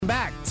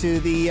to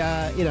the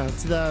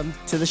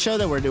to the show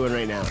that we're doing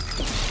right now.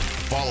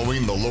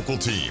 Following the local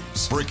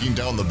teams, breaking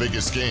down the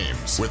biggest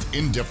games with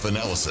in-depth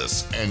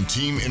analysis and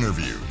team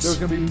interviews. There's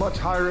going to be much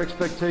higher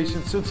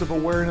expectations, sense of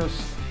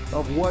awareness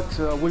of what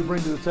we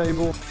bring to the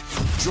table.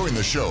 Join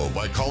the show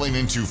by calling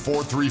into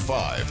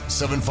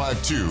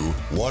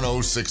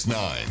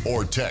 435-752-1069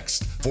 or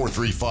text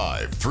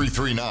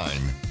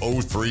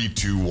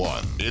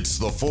 435-339-0321. It's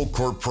the Full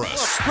Court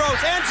Press.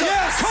 Rose, answer.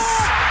 Yes!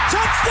 Caught!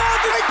 Touchdown!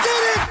 They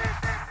did it!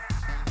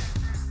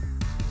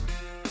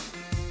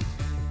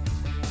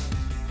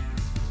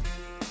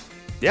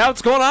 Yeah,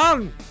 what's going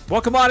on?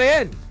 Welcome on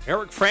in.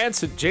 Eric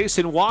France and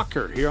Jason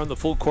Walker here on the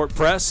Full Court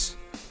Press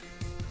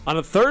on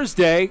a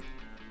Thursday.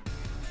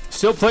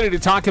 Still plenty to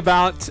talk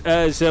about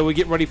as we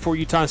get ready for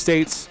Utah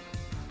State's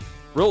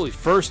really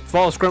first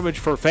fall scrimmage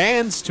for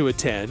fans to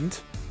attend,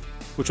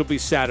 which will be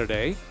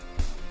Saturday.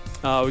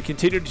 We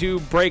continue to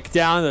break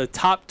down the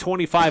top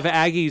 25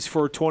 Aggies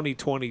for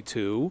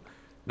 2022.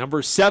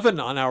 Number 7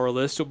 on our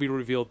list will be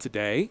revealed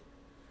today.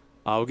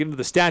 We'll get into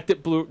the stat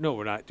that blew. No,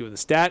 we're not doing the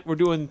stat. We're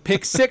doing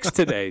Pick 6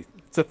 today.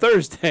 It's a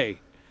Thursday.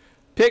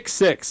 Pick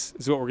 6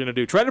 is what we're going to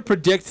do. Try to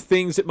predict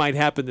things that might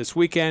happen this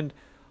weekend.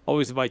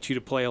 Always invite you to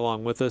play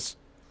along with us.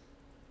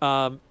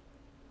 Some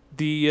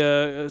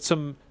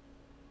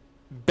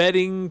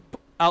betting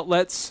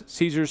outlets,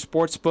 Caesars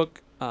Sportsbook,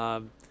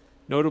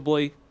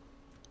 notably,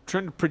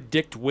 trying to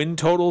predict win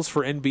totals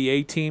for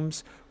NBA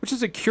teams, which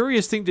is a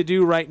curious thing to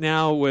do right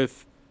now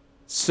with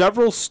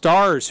several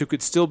stars who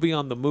could still be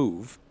on the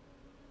move.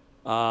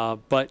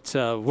 But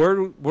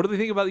what do they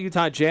think about the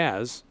Utah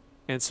Jazz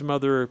and some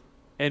other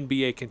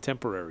NBA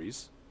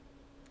contemporaries?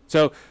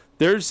 So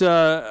there's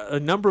a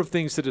number of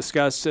things to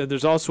discuss, and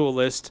there's also a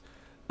list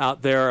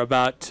out there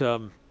about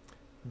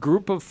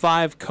group of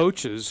 5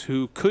 coaches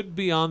who could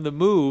be on the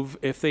move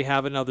if they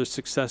have another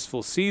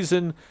successful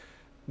season.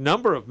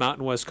 Number of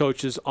Mountain West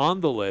coaches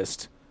on the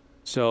list.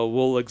 So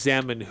we'll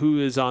examine who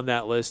is on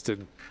that list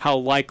and how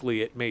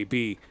likely it may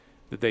be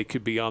that they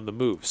could be on the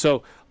move.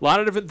 So a lot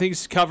of different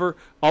things to cover.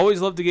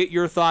 Always love to get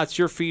your thoughts,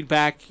 your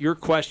feedback, your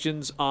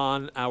questions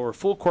on our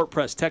Full Court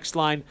Press text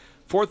line,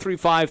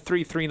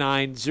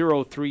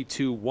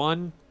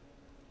 435-339-0321.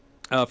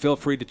 Feel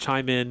free to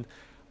chime in.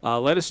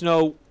 Let us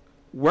know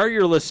where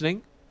you're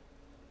listening.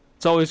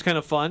 It's always kind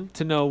of fun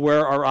to know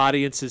where our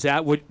audience is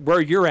at,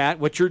 where you're at,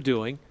 what you're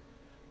doing.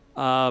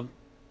 And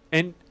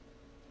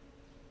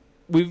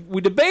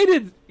we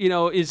debated,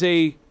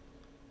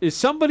 is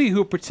somebody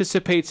who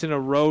participates in a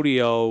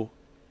rodeo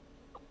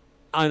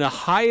on a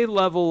high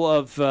level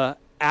of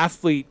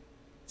athlete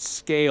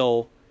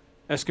scale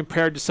as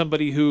compared to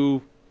somebody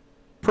who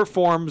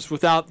performs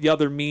without the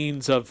other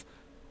means of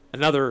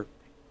another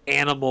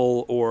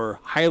animal or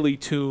highly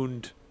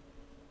tuned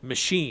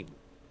machine.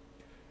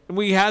 And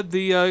we had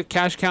the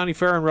Cache County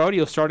Fair and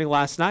Rodeo starting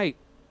last night.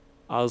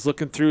 I was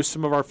looking through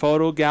some of our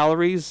photo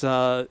galleries,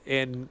 and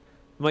I'm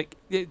like,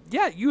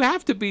 yeah, you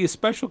have to be a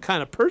special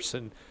kind of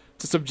person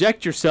to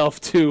subject yourself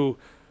to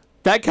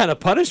that kind of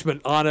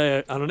punishment on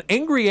an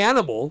angry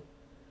animal,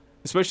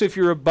 especially if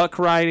you're a buck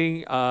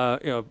riding,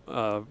 buck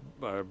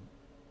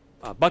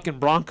and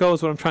bronco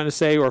is what I'm trying to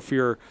say, or if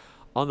you're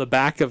on the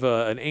back of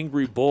an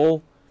angry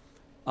bull.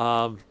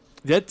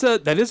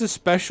 That is a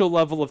special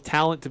level of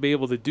talent to be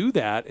able to do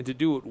that and to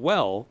do it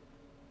well,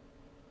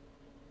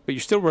 but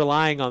you're still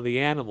relying on the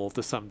animal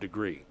to some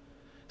degree.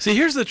 See,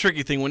 here's the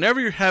tricky thing.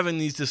 Whenever you're having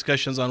these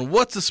discussions on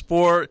what's a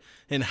sport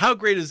and how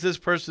great is this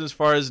person as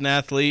far as an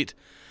athlete,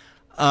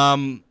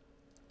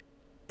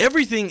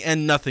 everything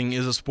and nothing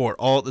is a sport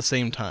all at the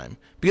same time.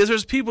 Because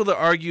there's people that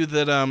argue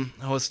that,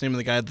 what's the name of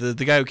the guy?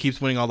 The guy who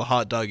keeps winning all the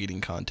hot dog eating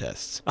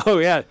contests. Oh,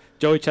 yeah,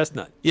 Joey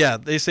Chestnut. Yeah,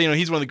 they say,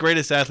 he's one of the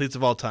greatest athletes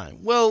of all time.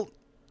 Well,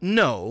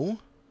 no,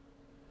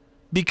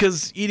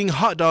 because eating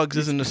hot dogs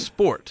isn't a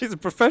sport. He's a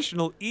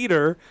professional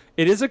eater.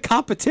 It is a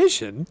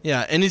competition.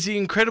 Yeah, and is he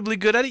incredibly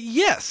good at it?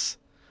 Yes,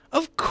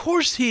 of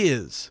course he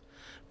is.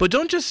 But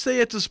don't just say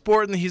it's a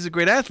sport and that he's a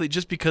great athlete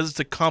just because it's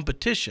a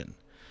competition.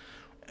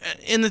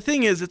 And the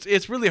thing is,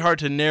 it's really hard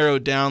to narrow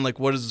down like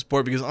what is a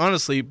sport, because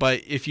honestly,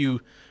 if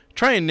you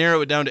try and narrow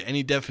it down to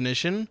any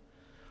definition,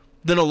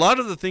 then a lot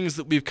of the things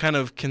that we've kind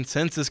of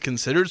consensus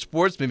considered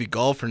sports, maybe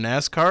golf or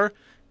NASCAR,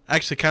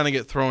 actually kind of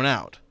get thrown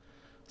out.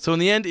 So in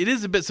the end, it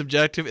is a bit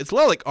subjective. It's a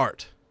lot like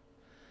art.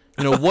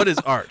 What is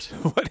art?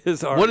 What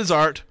is art? What is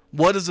art?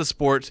 What is a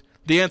sport?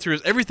 The answer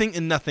is everything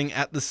and nothing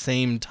at the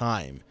same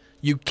time.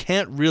 You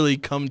can't really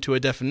come to a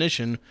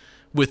definition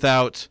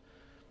without,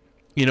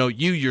 you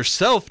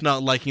yourself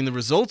not liking the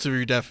results of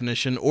your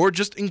definition or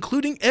just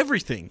including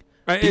everything.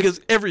 Right,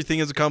 because everything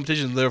is a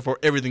competition, therefore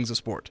everything's a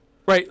sport.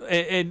 Right,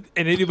 and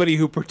anybody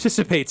who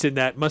participates in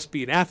that must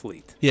be an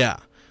athlete. Yeah.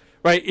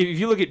 Right, if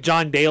you look at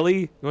John Daly,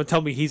 you want to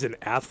tell me he's an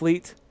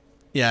athlete?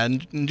 Yeah,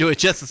 and Joey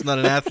Chestnut's not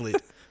an athlete.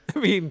 I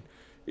mean,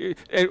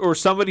 or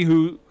somebody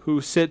who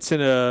sits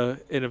in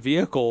a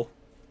vehicle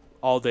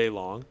all day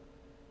long,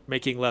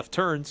 making left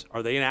turns.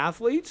 Are they an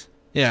athlete?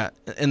 Yeah,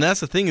 and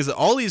that's the thing, is that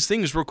all these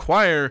things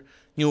require,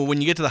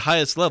 when you get to the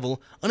highest level,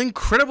 an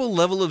incredible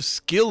level of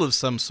skill of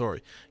some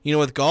sort.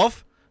 With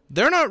golf,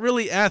 they're not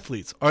really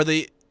athletes. Are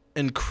they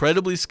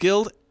incredibly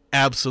skilled?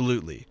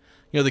 Absolutely.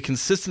 The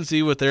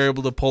consistency what they're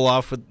able to pull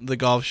off with the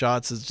golf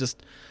shots is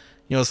just,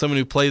 someone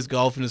who plays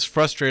golf and is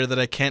frustrated that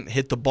I can't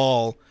hit the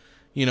ball,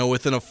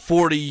 within a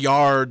 40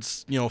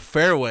 yards,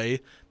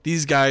 fairway.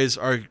 These guys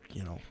are,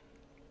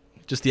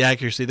 just the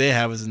accuracy they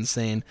have is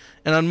insane,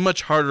 and on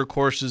much harder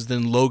courses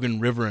than Logan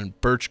River and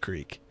Birch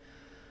Creek.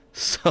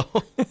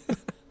 So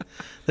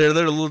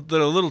they're a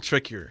little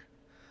trickier.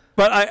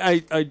 But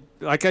I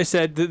like I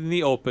said in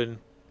the open,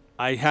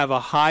 I have a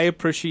high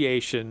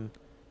appreciation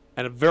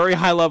and a very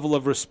high level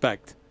of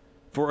respect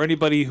for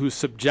anybody who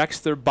subjects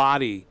their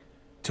body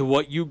to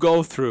what you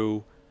go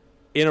through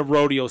in a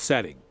rodeo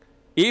setting.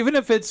 Even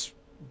if it's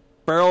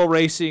barrel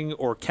racing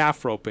or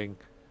calf roping,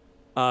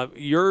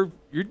 you're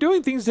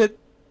doing things that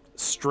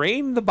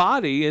strain the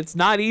body. It's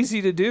not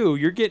easy to do.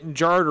 You're getting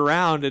jarred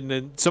around, and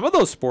in some of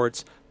those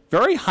sports,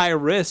 very high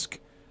risk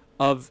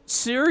of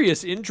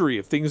serious injury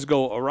if things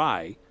go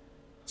awry.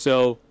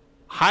 So,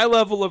 high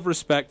level of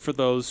respect for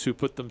those who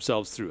put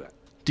themselves through that.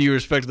 Do you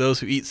respect those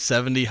who eat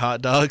 70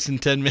 hot dogs in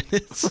 10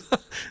 minutes?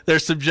 They're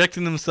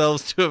subjecting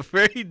themselves to a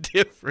very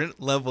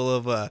different level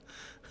of I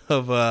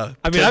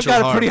mean, I've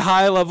got a pretty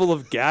high level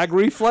of gag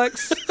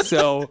reflex,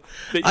 so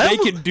that they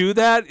can do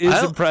that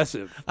is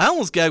impressive. I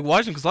almost gag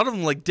watching because a lot of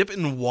them like dip it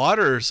in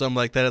water or something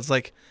like that. It's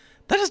like,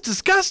 that is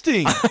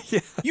disgusting.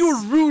 Yes. You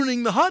are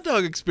ruining the hot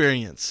dog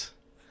experience.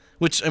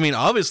 Which, I mean,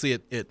 obviously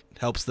it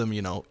helps them,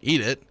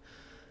 eat it.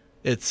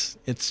 It's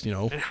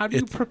And how do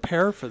you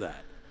prepare for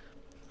that?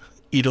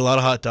 Eat a lot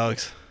of hot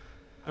dogs.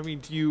 I mean,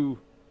 do you...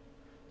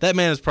 That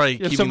man is probably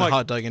keeping the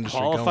hot dog industry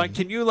going.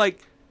 Can you,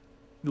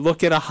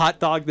 look at a hot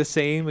dog the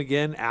same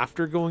again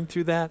after going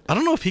through that? I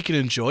don't know if he can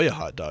enjoy a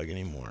hot dog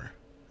anymore.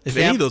 If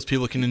any of those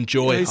people can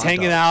enjoy he's hot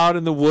hanging dogs. out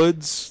in the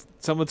woods.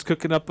 Someone's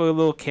cooking up a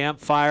little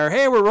campfire.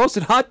 Hey, we're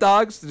roasting hot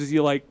dogs. Is he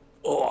like,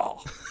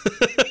 oh,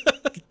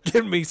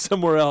 get me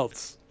somewhere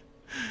else?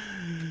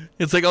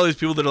 It's like all these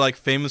people that are like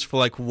famous for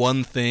like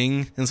one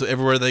thing, and so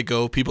everywhere they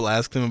go, people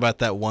ask them about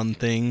that one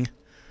thing,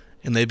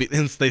 and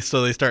they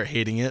start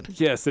hating it.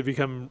 Yes, they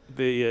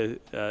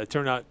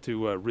turn out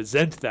to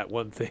resent that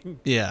one thing.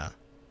 Yeah,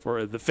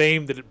 for the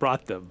fame that it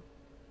brought them.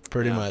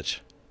 Pretty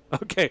much.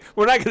 Okay,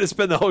 we're not going to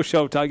spend the whole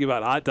show talking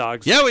about hot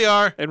dogs. Yeah, we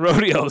are. And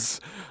rodeos.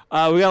 We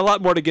got a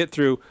lot more to get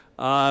through.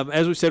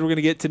 As we said, we're going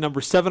to get to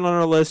number 7 on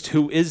our list.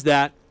 Who is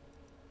that?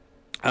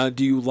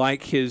 Do you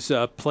like his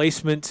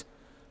placement?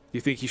 Do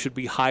you think he should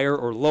be higher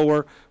or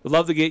lower? We'd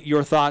love to get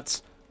your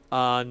thoughts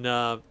on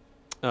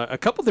a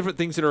couple different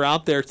things that are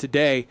out there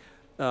today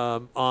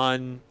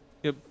on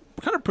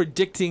kind of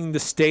predicting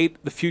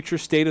the future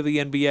state of the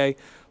NBA.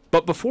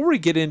 But before we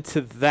get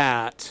into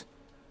that,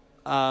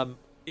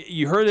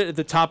 you heard it at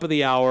the top of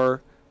the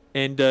hour,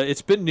 and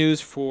it's been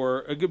news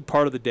for a good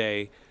part of the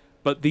day,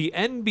 but the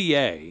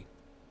NBA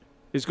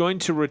is going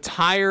to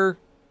retire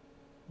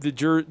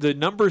the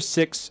number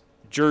 6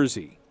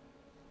 jersey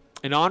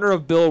in honor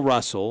of Bill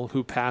Russell,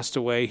 who passed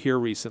away here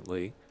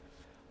recently.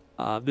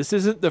 This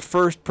isn't the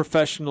first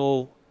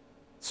professional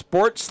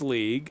sports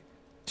league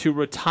to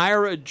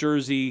retire a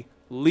jersey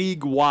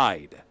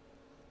league-wide.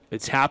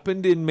 It's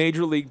happened in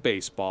Major League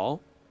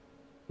Baseball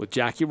with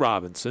Jackie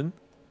Robinson.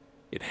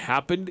 It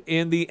happened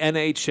in the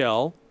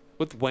NHL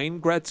with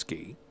Wayne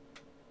Gretzky,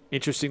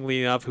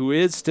 interestingly enough, who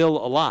is still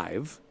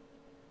alive.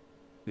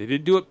 They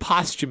didn't do it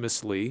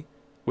posthumously,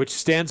 which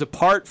stands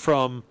apart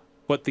from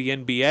what the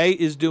NBA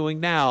is doing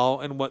now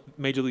and what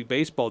Major League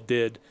Baseball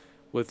did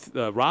with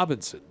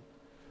Robinson.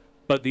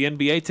 But the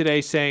NBA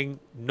today saying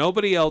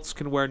nobody else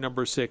can wear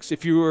number 6.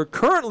 If you are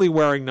currently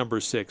wearing number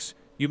 6,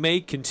 you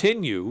may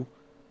continue,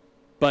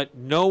 but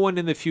no one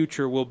in the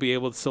future will be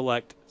able to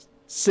select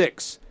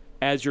 6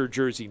 as your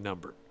jersey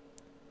number.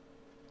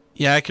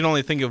 Yeah, I can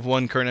only think of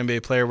one current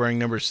NBA player wearing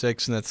number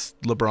 6, and that's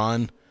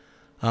LeBron.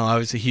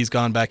 Obviously, he's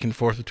gone back and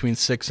forth between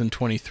 6 and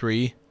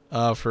 23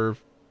 for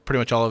pretty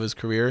much all of his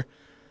career.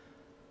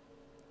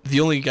 The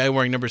only guy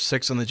wearing number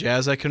 6 on the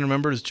Jazz I can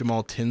remember is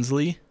Jamal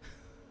Tinsley.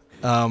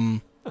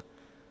 I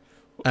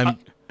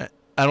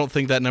don't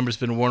think that number's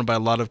been worn by a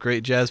lot of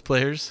great Jazz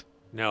players.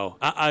 No,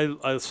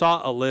 I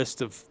saw a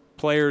list of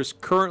players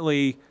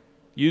currently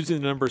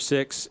using the number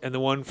 6, and the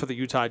one for the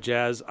Utah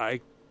Jazz, I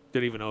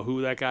didn't even know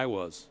who that guy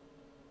was.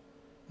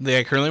 The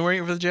guy currently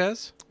wearing it for the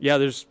Jazz? Yeah,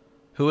 there's...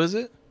 Who is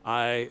it?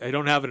 I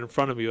don't have it in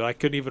front of me. I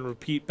couldn't even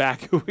repeat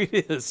back who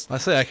it is.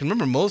 I can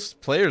remember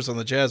most players on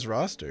the Jazz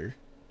roster.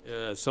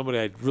 Somebody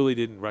I really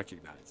didn't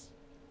recognize.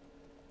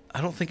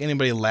 I don't think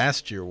anybody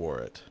last year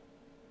wore it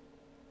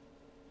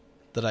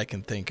that I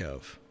can think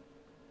of.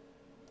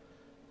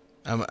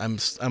 I'm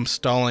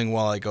stalling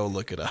while I go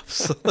look it up.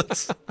 So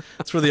that's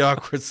where the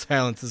awkward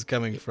silence is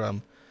coming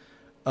from.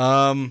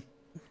 I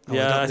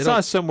saw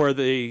somewhere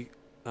the.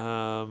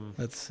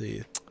 Let's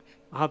see.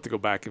 I'll have to go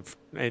back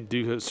and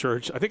do a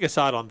search. I think I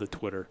saw it on the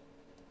Twitter.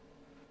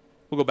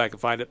 We'll go back and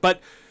find it. But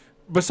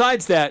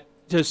besides that,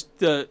 just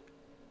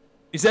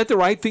is that the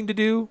right thing to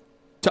do,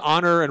 to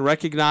honor and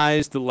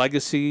recognize the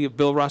legacy of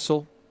Bill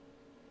Russell?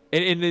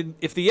 And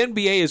if the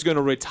NBA is going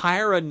to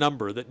retire a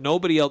number that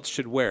nobody else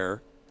should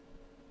wear,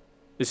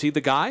 Is he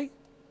the guy?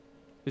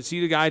 Is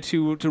he the guy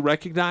to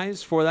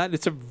recognize for that?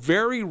 It's a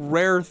very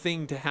rare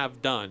thing to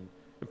have done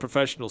in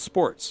professional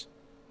sports.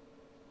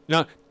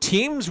 Now,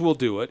 teams will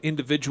do it.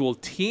 Individual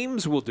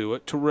teams will do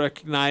it to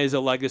recognize a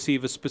legacy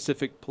of a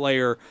specific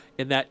player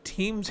in that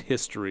team's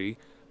history.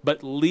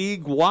 But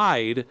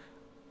league-wide,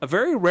 a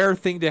very rare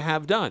thing to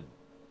have done.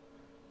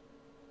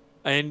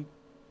 And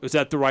is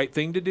that the right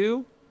thing to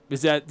do?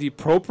 Is that the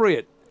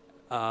appropriate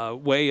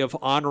way of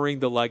honoring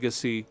the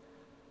legacy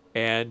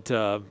and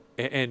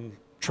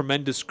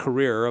tremendous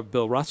career of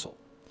Bill Russell?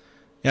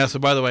 Yeah, so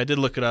by the way, I did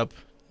look it up.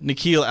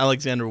 Nikhil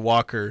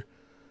Alexander-Walker,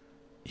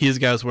 he's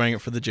the guy who's wearing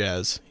it for the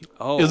Jazz.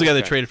 Oh, he was the guy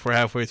okay. they traded for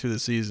halfway through the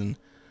season.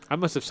 I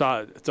must have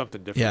saw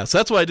something different. Yeah, so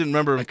that's why I didn't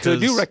remember. Because I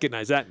do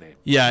recognize that name.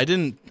 Yeah, I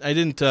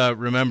didn't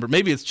remember.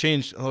 Maybe it's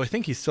changed, although I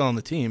think he's still on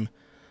the team.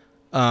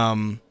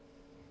 But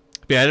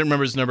yeah, I didn't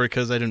remember his number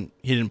because he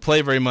didn't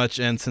play very much,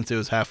 and since it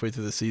was halfway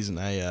through the season,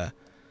 I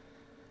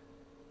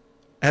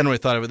hadn't really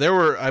thought of it. There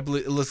were, I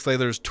believe, it looks like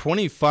there's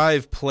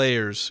 25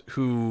 players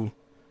who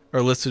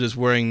are listed as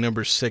wearing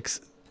number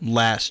 6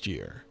 last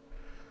year.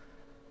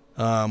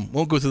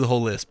 Won't go through the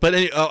whole list, but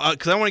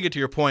because I want to get to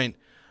your point,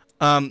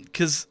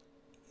 because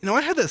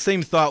I had that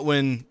same thought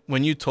when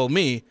you told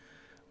me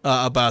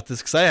about this,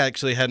 because I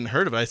actually hadn't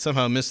heard of it. I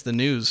somehow missed the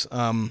news.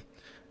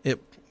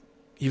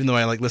 Even though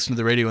I listened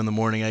to the radio in the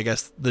morning, I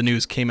guess the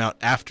news came out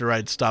after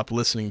I'd stopped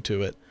listening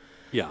to it.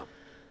 Yeah.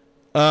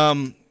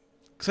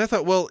 Because I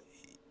thought, well,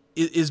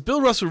 is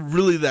Bill Russell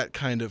really that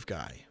kind of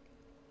guy?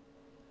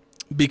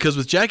 Because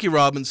with Jackie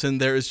Robinson,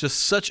 there is just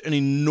such an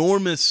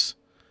enormous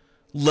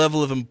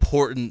level of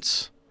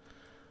importance,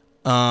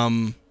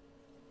 his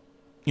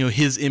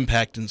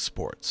impact in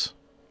sports.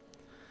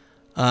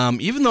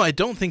 Even though I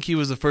don't think he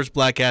was the first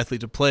black athlete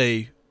to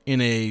play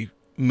in a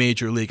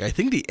major league, I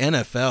think the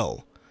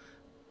NFL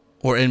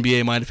or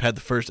NBA might have had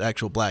the first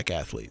actual black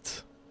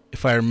athletes,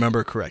 if I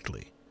remember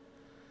correctly.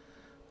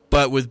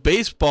 But with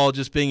baseball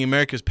just being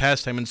America's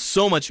pastime and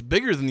so much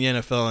bigger than the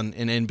NFL and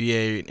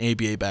NBA and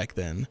ABA back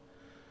then,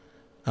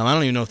 I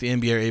don't even know if the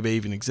NBA or ABA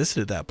even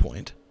existed at that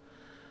point.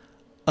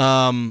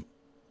 But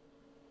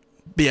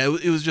yeah,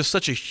 it was just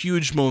such a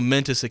huge,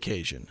 momentous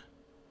occasion.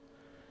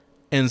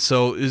 And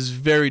so it was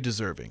very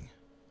deserving.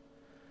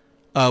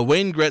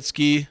 Wayne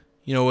Gretzky,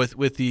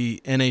 with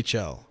the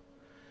NHL,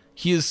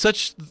 he is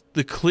such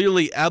the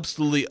clearly,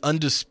 absolutely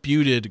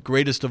undisputed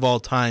greatest of all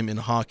time in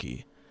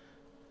hockey.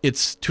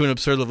 It's to an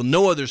absurd level.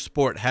 No other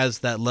sport has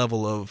that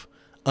level of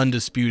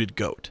undisputed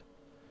GOAT.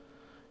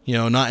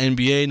 Not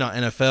NBA, not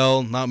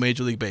NFL, not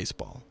Major League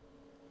Baseball.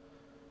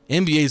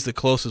 NBA is the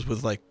closest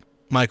with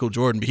Michael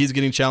Jordan, but he's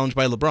getting challenged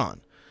by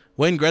LeBron.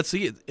 Wayne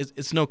Gretzky,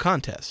 it's no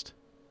contest.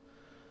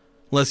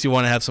 Unless you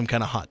want to have some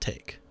kind of hot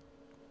take.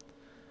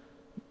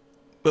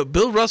 But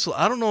Bill Russell,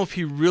 I don't know if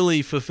he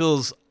really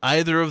fulfills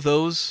either of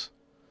those,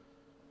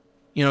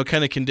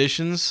 kind of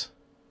conditions.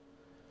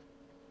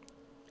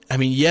 I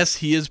mean, yes,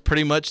 he is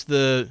pretty much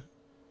the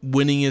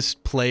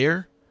winningest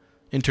player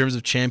in terms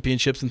of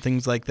championships and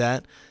things like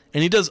that.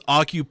 And he does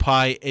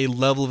occupy a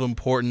level of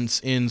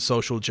importance in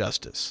social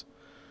justice.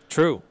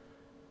 True.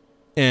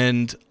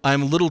 And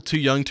I'm a little too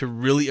young to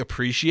really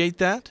appreciate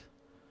that.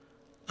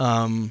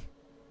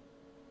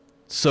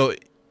 So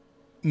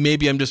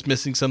maybe I'm just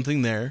missing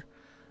something there.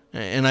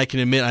 And I can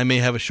admit I may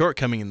have a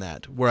shortcoming in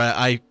that, where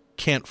I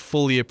can't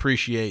fully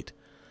appreciate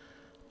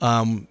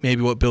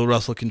maybe what Bill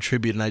Russell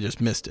contributed and I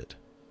just missed it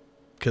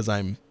because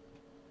I'm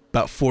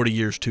about 40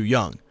 years too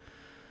young.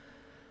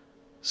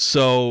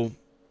 So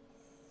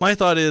my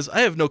thought is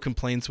I have no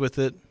complaints with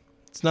it.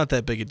 It's not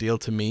that big a deal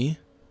to me.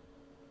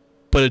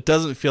 But it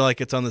doesn't feel like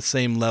it's on the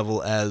same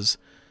level as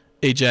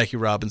a Jackie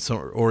Robinson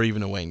or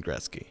even a Wayne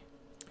Gretzky.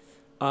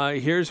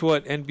 Here's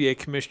what NBA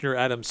Commissioner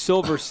Adam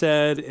Silver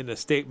said in a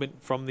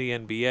statement from the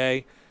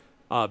NBA.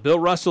 Bill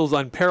Russell's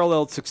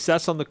unparalleled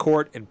success on the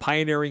court and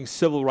pioneering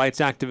civil rights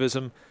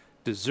activism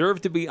deserve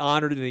to be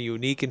honored in a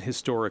unique and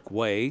historic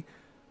way.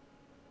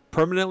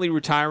 Permanently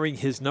retiring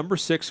his number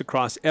 6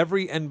 across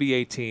every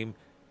NBA team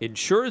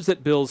ensures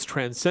that Bill's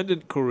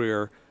transcendent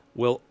career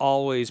will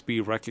always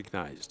be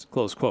recognized.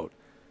 Close quote.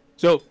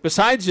 So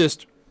besides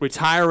just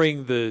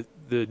retiring the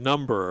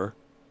number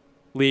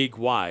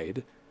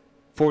league-wide,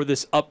 for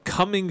this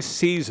upcoming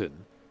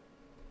season,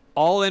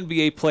 all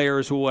NBA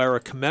players will wear a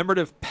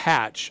commemorative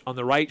patch on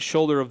the right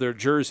shoulder of their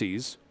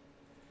jerseys,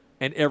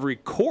 and every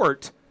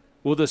court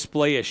will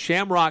display a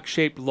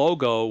shamrock-shaped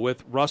logo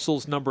with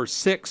Russell's number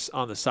 6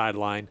 on the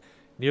sideline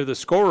near the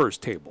scorer's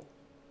table.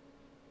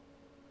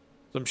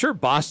 So I'm sure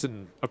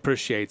Boston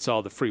appreciates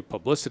all the free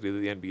publicity that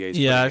the NBA is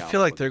Yeah, I putting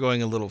feel out. like they're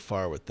going a little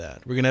far with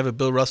that. We're going to have a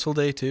Bill Russell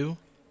Day, too?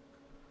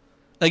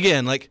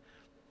 Again,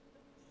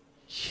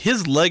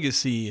 his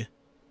legacy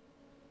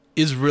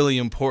is really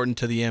important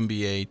to the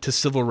NBA, to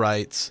civil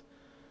rights.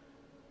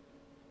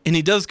 And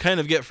he does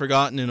kind of get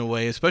forgotten in a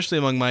way, especially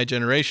among my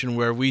generation,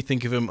 where we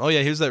think of him, oh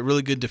yeah, here's that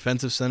really good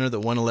defensive center that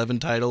won 11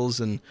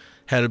 titles and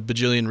had a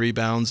bajillion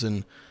rebounds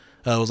and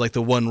was like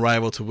the one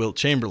rival to Wilt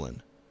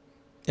Chamberlain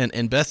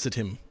and bested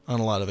him on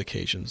a lot of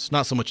occasions.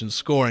 Not so much in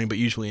scoring, but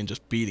usually in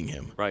just beating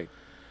him. Right.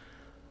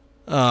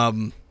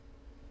 So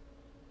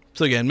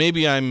again,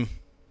 maybe I'm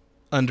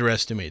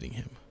underestimating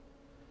him,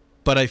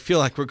 but I feel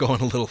like we're going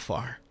a little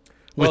far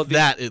with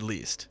that at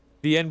least.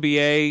 The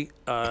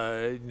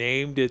NBA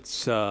named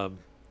its. Are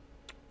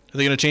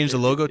they going to change the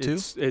logo too?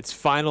 It's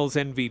Finals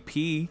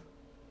MVP.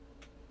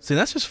 See,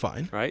 that's just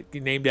fine, right?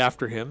 Named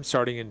after him,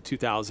 starting in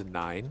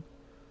 2009.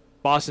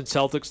 Boston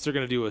Celtics, they're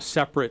going to do a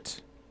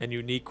separate and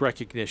unique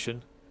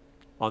recognition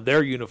on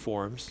their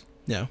uniforms.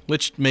 Yeah,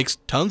 which makes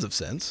tons of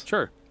sense.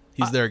 Sure.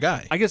 He's their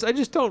guy. I guess I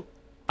just don't.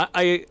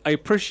 I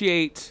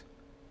appreciate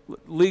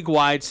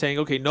league-wide saying,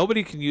 okay,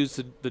 nobody can use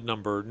the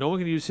number. No one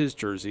can use his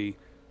jersey.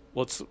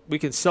 We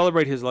can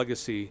celebrate his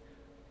legacy,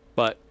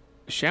 but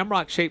a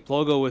shamrock-shaped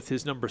logo with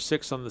his number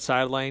 6 on the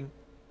sideline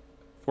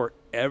for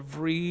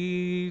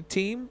every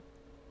team?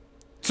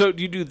 So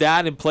do you do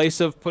that in place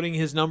of putting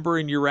his number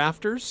in your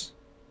rafters?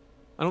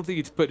 I don't think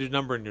you put his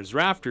number in his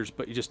rafters,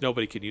 but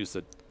nobody can use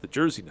the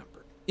jersey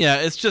number. Yeah,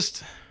 it's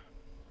just...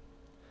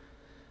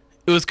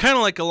 It was kind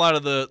of like a lot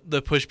of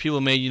the push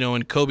people made,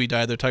 when Kobe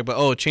died. They're talking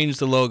about, change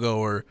the logo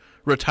or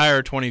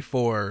retire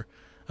 24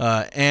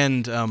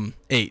 and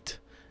 8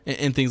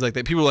 and things like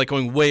that. People are like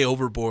going way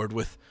overboard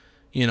with,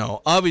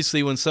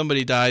 obviously when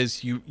somebody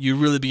dies, you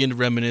really begin to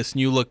reminisce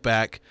and you look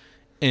back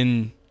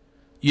and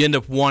you end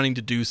up wanting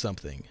to do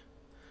something.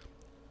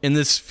 And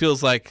this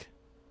feels like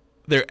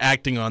they're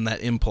acting on that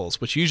impulse,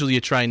 which usually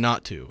you try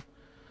not to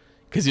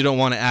because you don't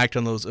want to act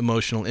on those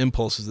emotional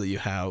impulses that you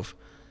have.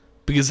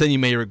 Because then you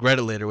may regret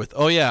it later with,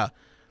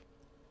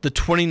 the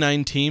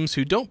 29 teams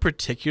who don't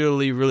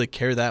particularly really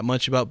care that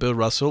much about Bill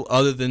Russell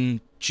other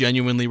than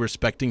genuinely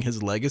respecting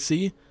his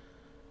legacy,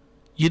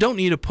 you don't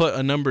need to put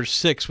a number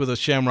 6 with a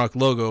Shamrock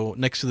logo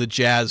next to the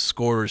Jazz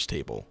scorers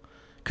table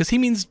because he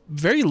means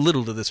very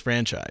little to this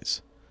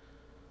franchise.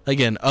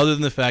 Again, other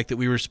than the fact that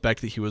we respect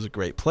that he was a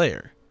great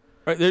player.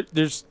 Right,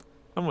 there's,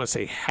 I don't want to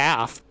say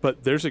half,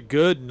 but there's a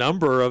good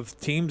number of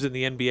teams in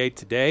the NBA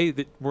today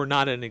that were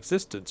not in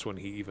existence when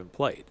he even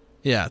played.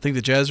 Yeah, I think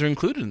the Jazz are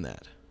included in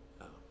that.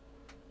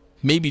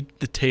 Maybe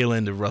the tail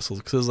end of Russell's,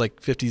 because it was like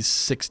 50s,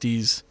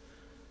 60s,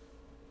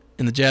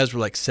 and the Jazz were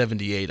like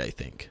 78, I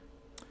think.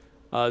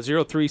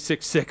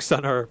 0366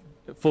 on our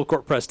Full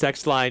Court Press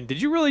text line.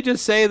 Did you really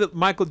just say that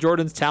Michael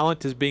Jordan's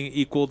talent is being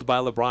equaled by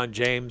LeBron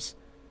James?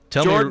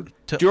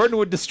 Jordan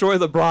would destroy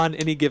LeBron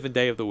any given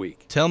day of the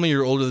week. Tell me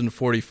you're older than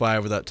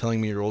 45 without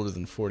telling me you're older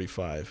than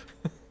 45.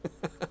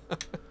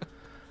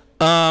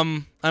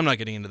 I'm not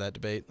getting into that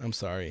debate. I'm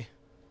sorry.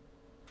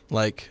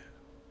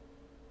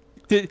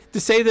 To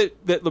say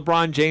that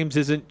LeBron James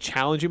isn't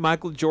challenging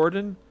Michael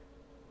Jordan,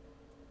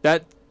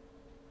 that's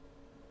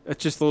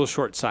just a little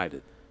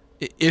short-sighted.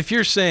 If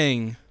you're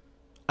saying,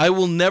 I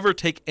will never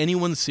take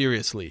anyone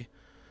seriously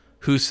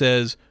who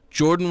says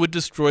Jordan would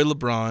destroy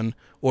LeBron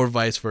or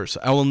vice versa,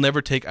 I will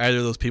never take either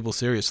of those people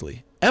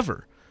seriously,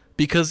 ever.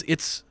 Because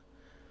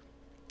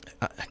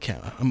I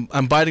can't.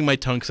 I'm biting my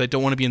tongue because I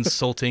don't want to be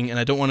insulting and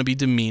I don't want to be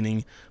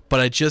demeaning,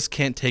 but I just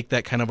can't take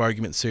that kind of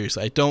argument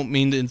seriously. I don't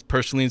mean to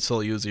personally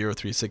insult you,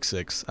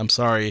 0366. I'm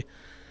sorry.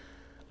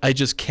 I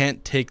just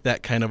can't take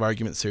that kind of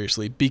argument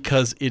seriously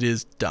because it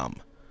is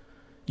dumb.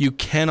 You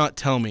cannot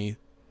tell me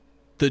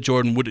that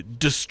Jordan would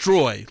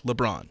destroy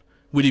LeBron.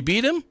 Would he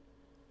beat him?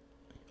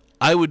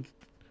 I would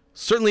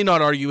certainly not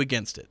argue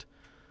against it.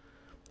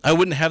 I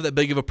wouldn't have that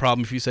big of a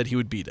problem if you said he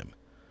would beat him.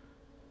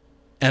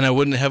 And I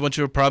wouldn't have much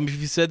of a problem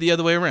if you said the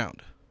other way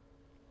around.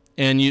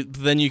 And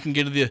then you can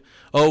get to the,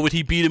 would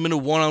he beat him in a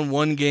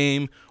one-on-one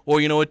game or,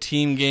 a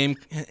team game?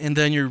 And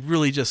then you're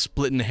really just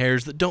splitting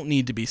hairs that don't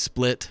need to be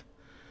split.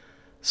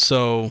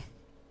 So,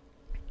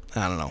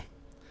 I don't know.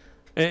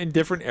 In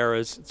different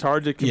eras, it's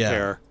hard to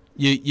compare.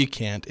 Yeah, you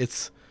can't.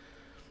 It's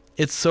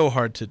so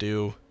hard to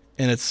do,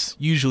 and it's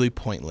usually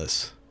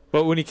pointless.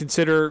 But when you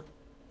consider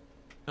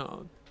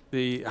how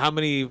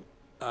many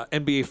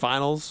NBA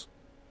Finals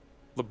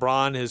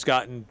LeBron has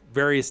gotten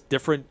various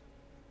different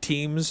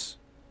teams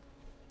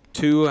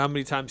to, how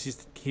many times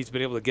he's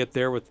been able to get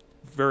there with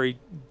very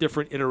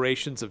different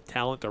iterations of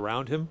talent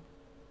around him,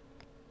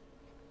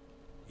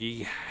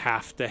 you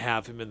have to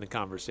have him in the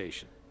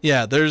conversation.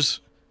 Yeah,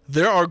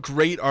 there are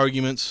great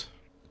arguments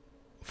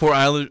for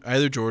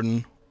either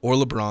Jordan or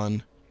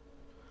LeBron.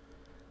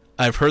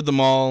 I've heard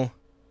them all.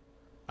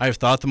 I've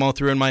thought them all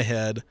through in my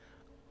head.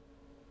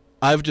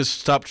 I've just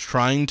stopped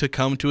trying to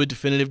come to a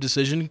definitive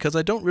decision because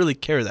I don't really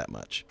care that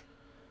much.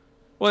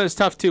 Well, it's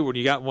tough, too, when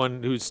you got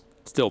one who's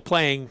still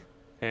playing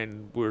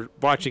and we're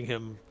watching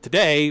him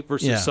today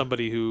versus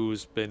somebody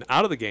who's been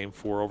out of the game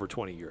for over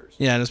 20 years.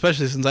 Yeah, and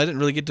especially since I didn't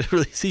really get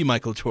to see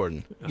Michael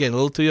Jordan. Again, a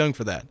little too young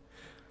for that.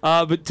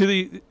 But to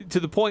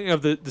the point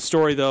of the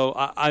story, though,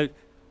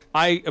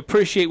 I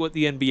appreciate what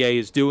the NBA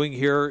is doing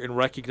here in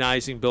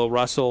recognizing Bill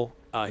Russell,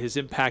 his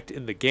impact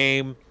in the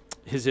game,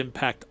 his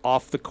impact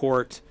off the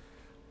court,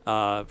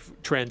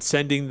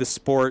 transcending the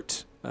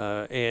sport,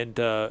 and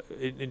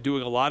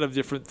doing a lot of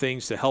different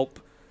things to help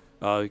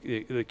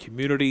the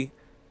community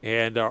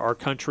and our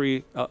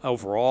country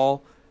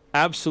overall.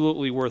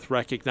 Absolutely worth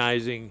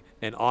recognizing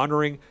and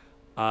honoring.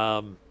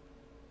 I'm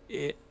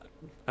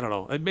I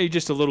don't know. It may be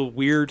just a little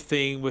weird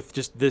thing with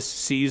just this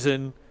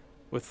season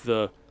with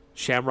the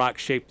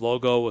shamrock-shaped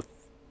logo with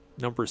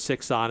number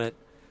 6 on it.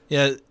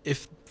 Yeah,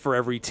 for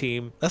every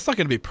team. That's not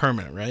going to be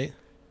permanent, right?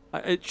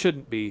 It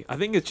shouldn't be. I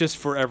think it's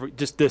just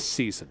just this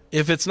season.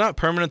 If it's not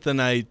permanent, then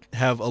I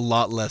have a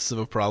lot less of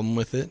a problem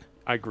with it.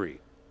 I agree.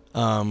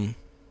 Because,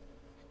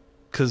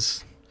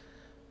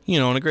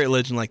 when a great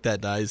legend like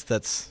that dies,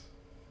 there's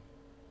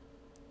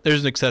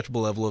an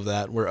acceptable level of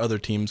that where other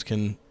teams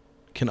can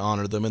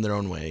honor them in their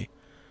own way.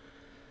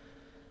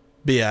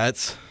 But yeah,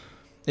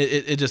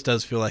 it just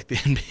does feel like the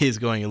NBA is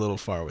going a little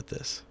far with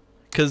this.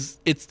 Because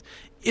it's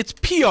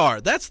PR.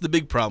 That's the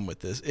big problem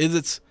with this.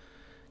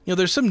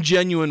 There's some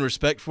genuine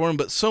respect for him,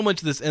 but so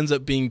much of this ends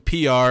up being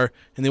PR,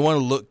 and they want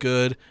to look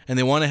good, and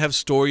they want to have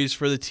stories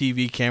for the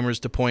TV cameras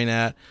to point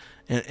at,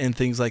 and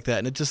things like that.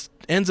 And it just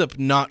ends up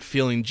not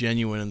feeling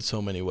genuine in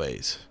so many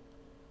ways.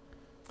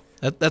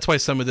 That's why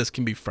some of this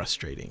can be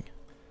frustrating.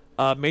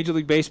 Major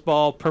League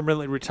Baseball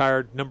permanently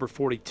retired number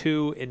 42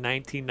 in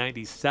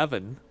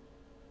 1997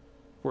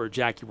 for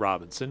Jackie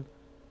Robinson.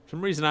 For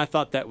some reason, I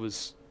thought that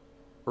was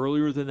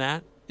earlier than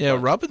that. Yeah,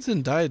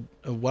 Robinson died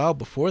a while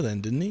before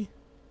then, didn't he?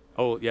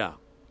 Oh, yeah.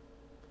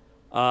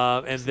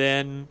 And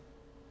then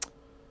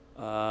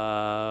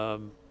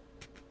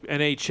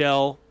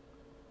NHL,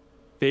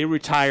 they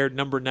retired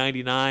number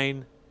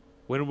 99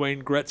 when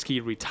Wayne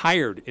Gretzky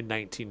retired in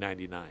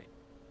 1999.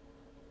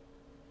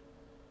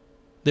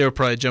 They were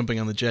probably jumping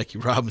on the Jackie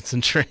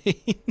Robinson train.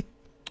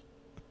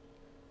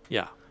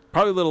 Yeah.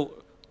 Probably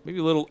maybe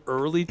a little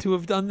early to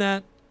have done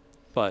that,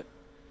 but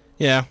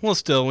yeah, well,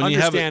 still, when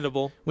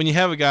understandable. When you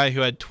have a guy who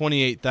had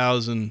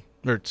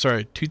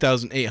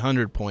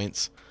 2,800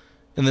 points,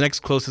 and the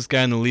next closest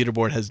guy on the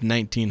leaderboard has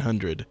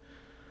 1,900.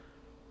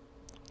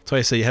 So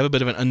I say you have a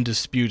bit of an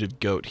undisputed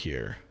GOAT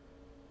here.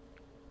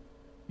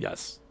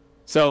 Yes.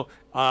 So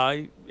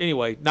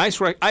anyway,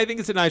 nice. I think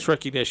it's a nice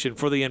recognition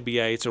for the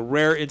NBA. It's a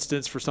rare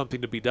instance for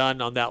something to be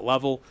done on that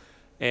level,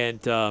 and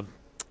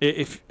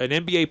if an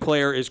NBA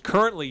player is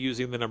currently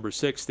using the number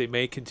 6, they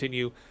may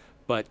continue,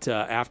 but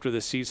after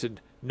the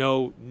season,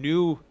 no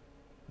new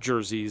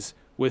jerseys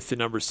with the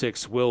number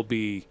 6 will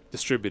be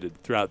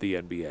distributed throughout the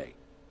NBA.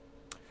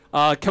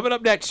 Coming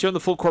up next here on the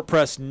Full Court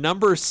Press,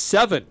 number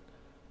 7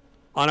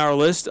 on our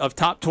list of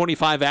top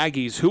 25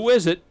 Aggies. Who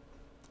is it?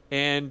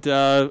 And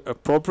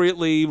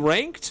appropriately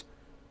ranked?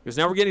 Because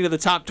now we're getting to the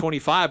top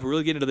 25. We're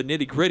really getting to the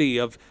nitty-gritty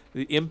of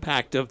the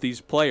impact of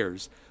these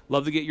players.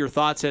 Love to get your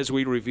thoughts as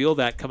we reveal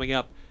that coming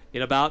up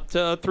in about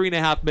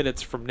 3.5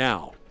 minutes from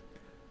now.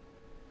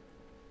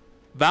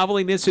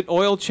 Valvoline Instant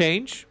Oil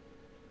Change.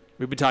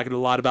 We've been talking a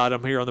lot about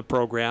them here on the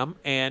program,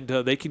 and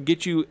they can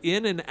get you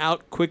in and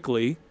out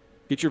quickly,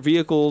 get your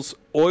vehicles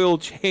oil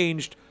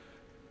changed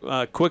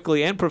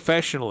quickly and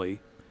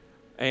professionally,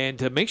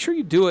 and make sure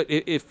you do it.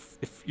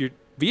 If your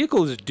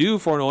vehicle is due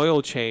for an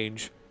oil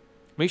change,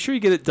 make sure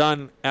you get it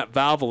done at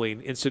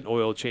Valvoline Instant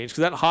Oil Change,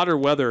 because that hotter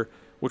weather,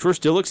 which we're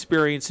still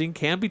experiencing,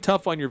 can be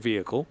tough on your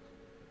vehicle.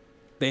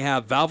 They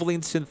have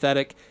Valvoline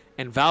Synthetic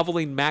and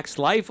Valvoline Max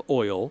Life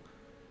Oil,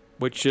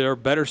 which are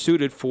better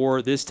suited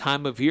for this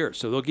time of year.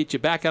 So they'll get you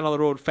back out on the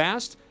road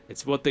fast.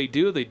 It's what they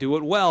do. They do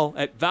it well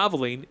at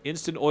Valvoline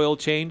Instant Oil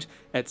Change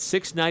at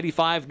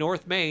 695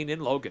 North Main in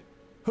Logan.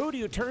 Who do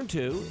you turn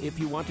to if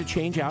you want to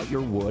change out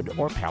your wood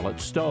or pellet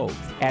stove?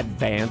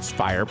 Advanced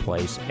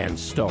Fireplace and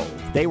Stove.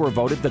 They were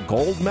voted the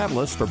gold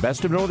medalist for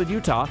Best of Northern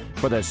Utah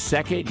for the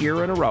second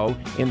year in a row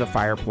in the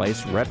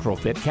fireplace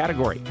retrofit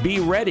category. Be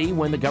ready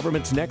when the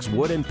government's next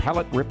wood and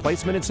pellet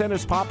replacement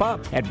incentives pop up.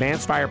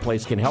 Advanced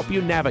Fireplace can help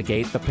you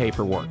navigate the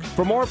paperwork.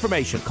 For more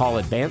information, call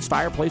Advanced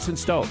Fireplace and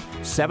Stove,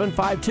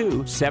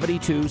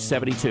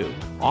 752-7272.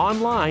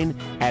 Online,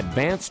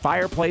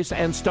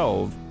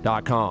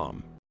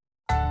 advancedfireplaceandstove.com.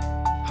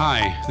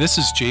 Hi, this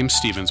is James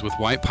Stevens with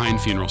White Pine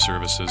Funeral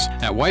Services.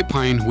 At White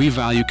Pine, we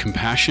value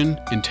compassion,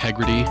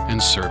 integrity,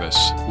 and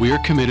service. We are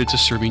committed to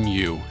serving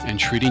you and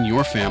treating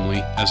your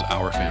family as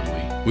our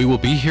family. We will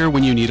be here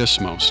when you need us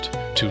most,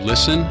 to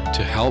listen,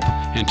 to help,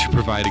 and to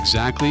provide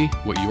exactly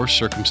what your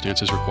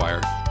circumstances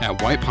require.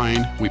 At White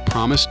Pine, we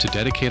promise to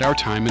dedicate our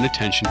time and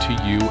attention to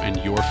you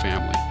and your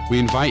family. We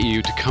invite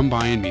you to come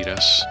by and meet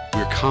us.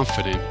 We're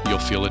confident you'll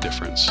feel a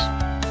difference.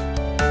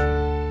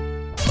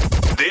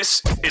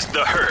 This is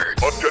The Herd.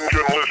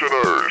 Attention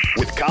listeners.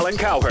 With Colin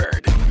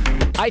Cowherd.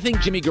 I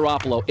think Jimmy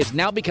Garoppolo has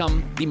now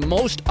become the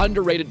most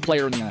underrated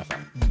player in the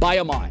NFL by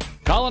a mile.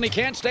 Colin, he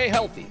can't stay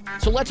healthy.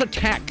 So let's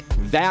attack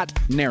that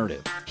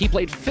narrative. He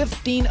played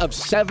 15 of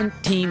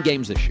 17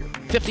 games this year.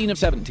 15 of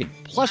 17,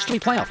 plus 3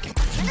 playoff games.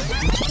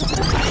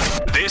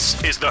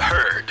 This is The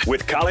Herd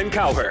with Colin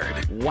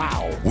Cowherd.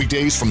 Wow.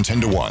 Weekdays from 10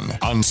 to 1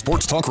 on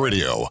Sports Talk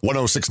Radio,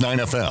 106.9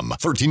 FM,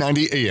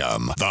 1390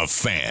 AM. The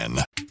Fan.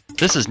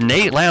 This is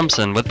Nate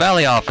Lamson with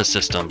Valley Office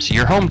Systems,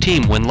 your home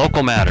team when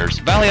local matters.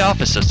 Valley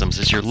Office Systems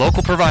is your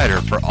local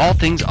provider for all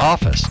things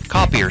office,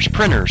 copiers,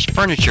 printers,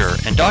 furniture,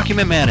 and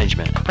document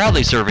management.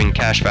 Proudly serving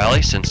Cache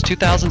Valley since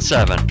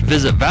 2007.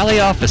 Visit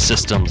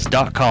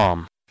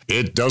valleyofficesystems.com.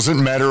 It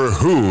doesn't matter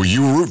who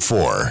you root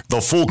for.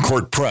 The Full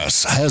Court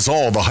Press has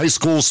all the high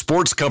school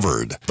sports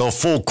covered. The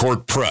Full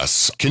Court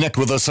Press. Connect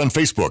with us on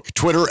Facebook,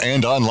 Twitter,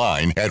 and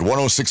online at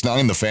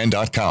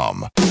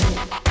 1069thefan.com.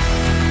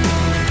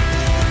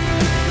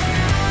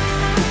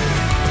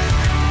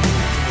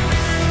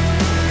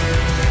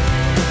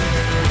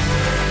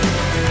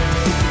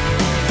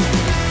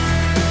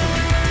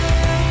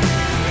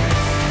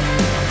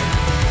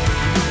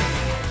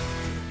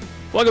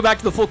 Welcome back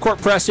to the Full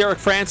Court Press. Eric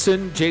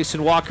Franson,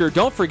 Jason Walker.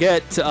 Don't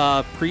forget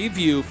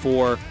preview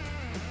for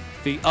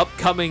the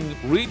upcoming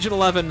Region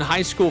 11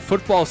 high school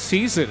football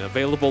season,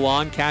 available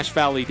on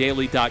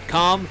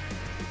CashValleyDaily.com.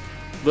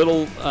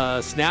 Little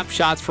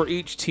snapshots for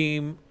each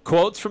team,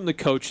 quotes from the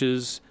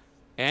coaches,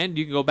 and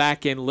you can go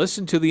back and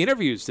listen to the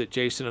interviews that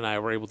Jason and I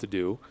were able to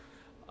do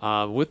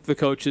with the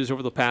coaches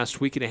over the past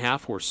week and a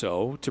half or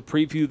so to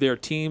preview their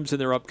teams and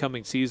their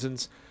upcoming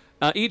seasons.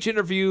 Each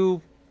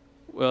interview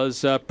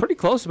was pretty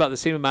close, about the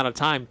same amount of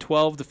time,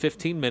 12 to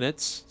 15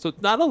 minutes. So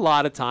it's not a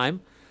lot of time,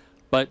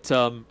 but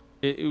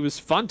it was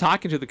fun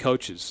talking to the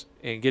coaches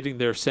and getting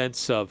their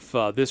sense of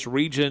this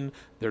region,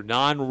 their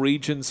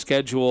non-region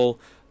schedule,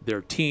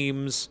 their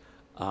teams,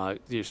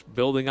 just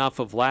building off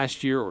of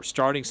last year or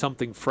starting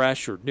something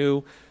fresh or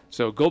new.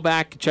 So go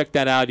back and check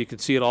that out. You can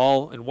see it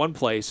all in one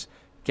place,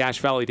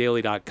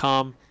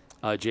 CashValleyDaily.com.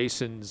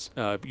 Jason's,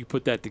 you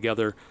put that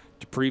together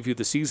to preview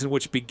the season,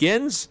 which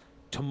begins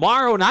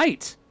tomorrow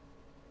night.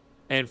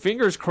 And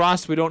fingers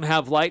crossed we don't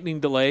have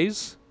lightning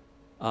delays.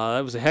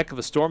 That was a heck of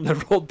a storm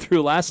that rolled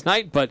through last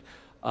night, but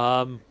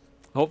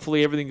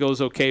hopefully everything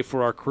goes okay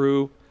for our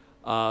crew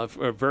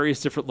for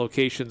various different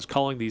locations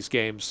calling these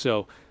games.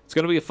 So it's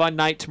going to be a fun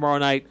night tomorrow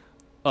night.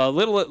 A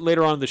little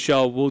later on in the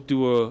show, we'll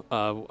do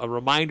a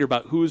reminder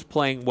about who's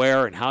playing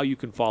where and how you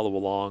can follow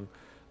along.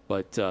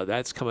 But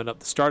that's coming up.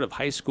 The start of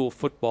high school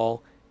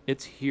football,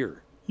 it's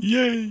here.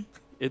 Yay!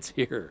 It's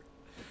here.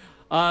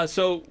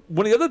 So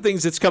one of the other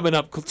things that's coming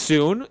up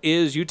soon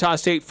is Utah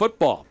State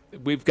football.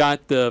 We've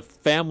got the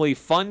Family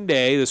Fun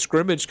Day, the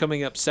scrimmage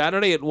coming up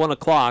Saturday at 1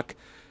 o'clock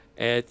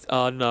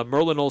on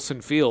Merlin Olsen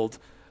Field.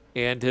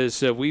 And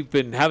as we've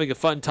been having a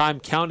fun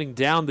time counting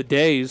down the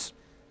days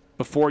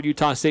before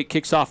Utah State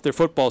kicks off their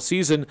football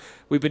season,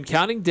 we've been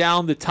counting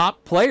down the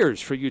top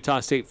players for Utah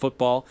State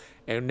football.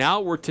 And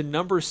now we're to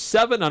number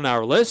 7 on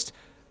our list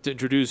to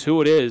introduce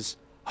who it is.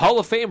 Hall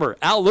of Famer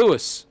Al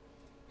Lewis.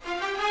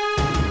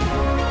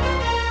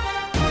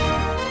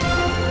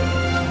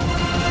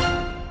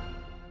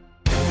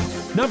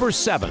 Number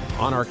 7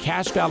 on our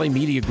Cache Valley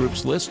Media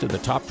Group's list of the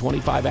top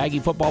 25 Aggie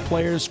football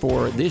players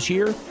for this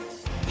year,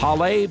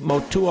 Hale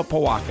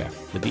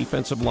Motu'apuaka, the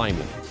defensive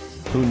lineman,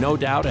 who no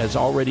doubt has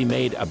already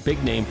made a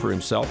big name for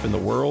himself in the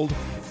world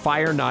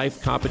fire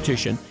knife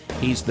competition.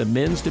 He's the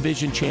men's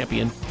division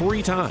champion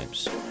 3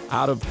 times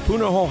out of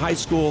Punahou High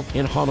School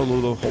in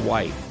Honolulu,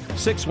 Hawaii.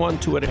 6'1",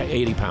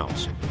 280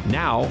 pounds.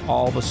 Now,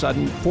 all of a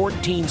sudden,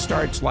 14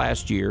 starts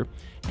last year,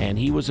 and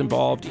he was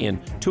involved in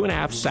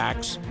 2.5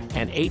 sacks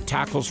and 8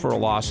 tackles for a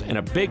loss, and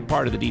a big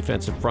part of the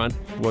defensive front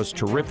was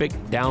terrific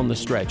down the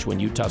stretch when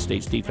Utah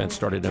State's defense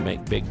started to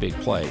make big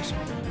plays.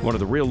 One of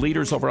the real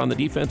leaders over on the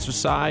defensive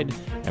side,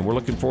 and we're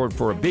looking forward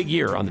for a big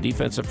year on the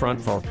defensive front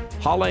for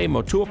Hale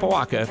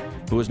Motu'apuaka,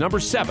 who is number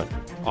 7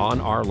 on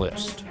our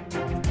list.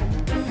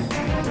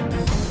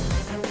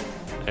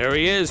 There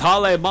he is,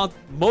 Hale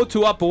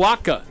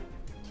Motu'apuaka,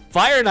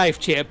 fire knife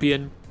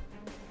champion,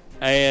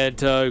 and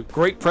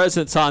great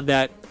presence on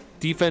that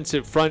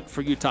defensive front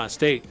for Utah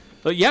State.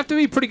 But you have to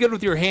be pretty good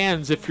with your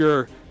hands if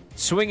you're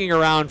swinging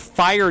around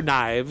fire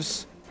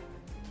knives,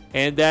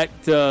 and that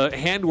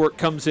handwork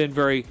comes in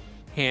very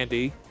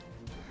handy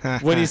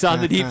when he's on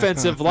the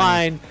defensive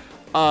line,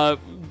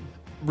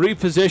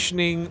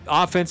 repositioning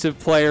offensive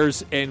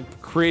players and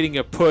creating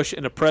a push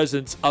and a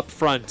presence up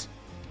front.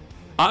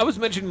 I was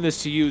mentioning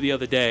this to you the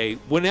other day.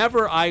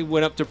 Whenever I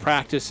went up to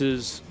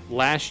practices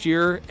last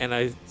year, and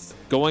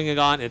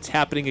it's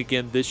happening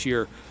again this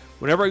year,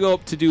 whenever I go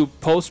up to do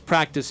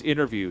post-practice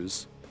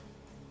interviews,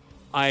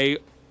 I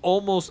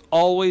almost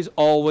always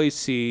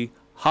see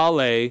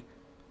Hale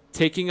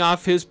taking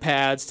off his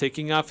pads,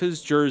 taking off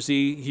his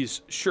jersey.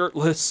 He's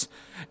shirtless,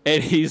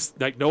 and he's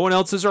like no one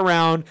else is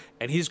around,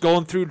 and he's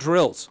going through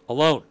drills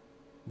alone,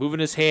 moving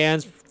his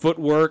hands,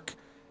 footwork,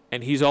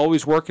 and he's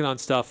always working on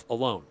stuff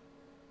alone.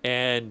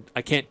 And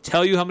I can't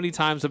tell you how many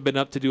times I've been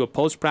up to do a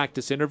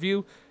post-practice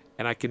interview,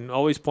 and I can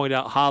always point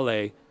out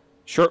Hale,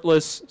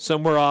 shirtless,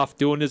 somewhere off,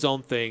 doing his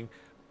own thing,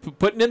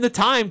 putting in the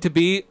time to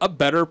be a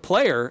better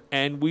player.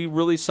 And we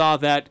really saw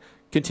that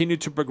continue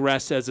to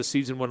progress as the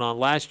season went on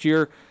last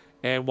year,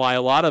 and why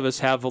a lot of us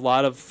have a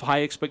lot of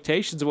high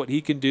expectations of what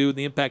he can do and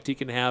the impact he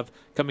can have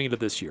coming into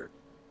this year.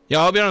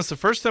 Yeah, I'll be honest, the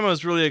first time I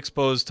was really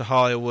exposed to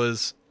Hale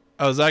was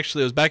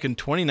back in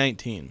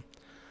 2019.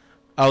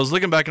 I was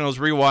looking back and I was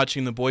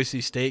rewatching the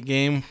Boise State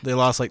game. They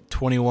lost like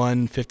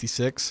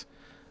 21-56,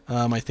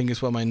 I think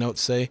is what my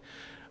notes say.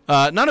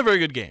 Not a very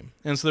good game.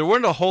 And so there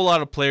weren't a whole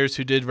lot of players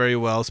who did very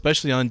well,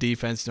 especially on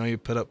defense. You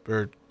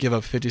give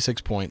up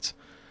 56 points.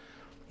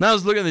 Now I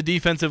was looking at the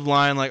defensive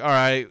line like, all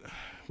right,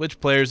 which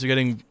players are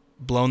getting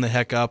blown the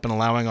heck up and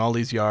allowing all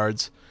these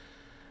yards.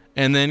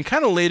 And then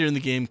kind of later in the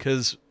game,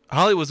 because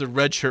Hale was a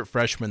redshirt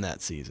freshman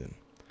that season.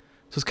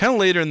 So it's kind of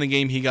later in the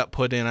game he got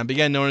put in. I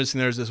began noticing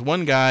there was this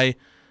one guy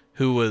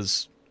who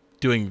was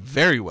doing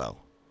very well.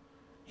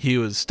 He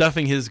was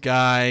stuffing his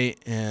guy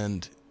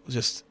and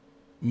just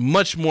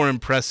much more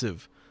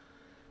impressive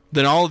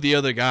than all of the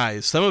other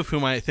guys, some of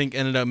whom I think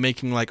ended up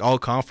making like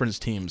all-conference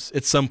teams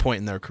at some point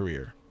in their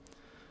career.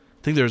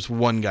 I think there's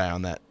one guy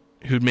on that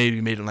who maybe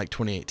made it in like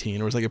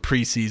 2018, or was like a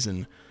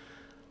preseason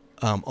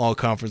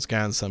all-conference guy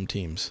on some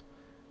teams.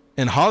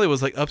 And Hale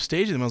was like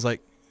upstaging him. I was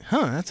like,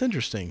 that's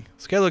interesting.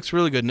 This guy looks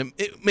really good. And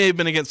it may have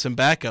been against some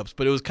backups,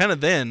 but it was kind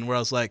of then where I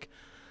was like,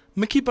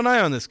 I'm going to keep an eye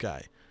on this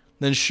guy.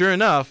 Then sure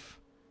enough,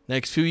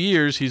 next few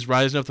years, he's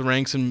rising up the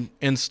ranks and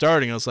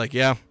starting. I was like,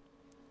 yeah,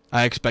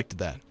 I expected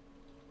that.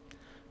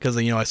 Because,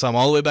 I saw him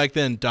all the way back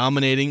then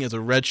dominating as a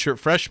redshirt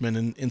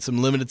freshman in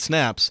some limited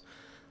snaps.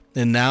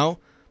 And now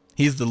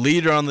he's the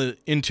leader on the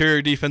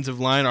interior defensive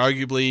line,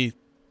 arguably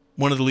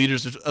one of the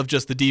leaders of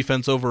just the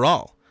defense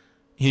overall.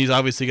 He's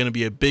obviously going to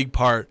be a big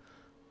part,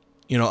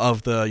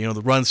 of the,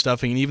 the run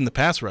stuffing and even the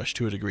pass rush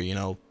to a degree,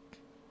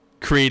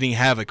 creating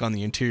havoc on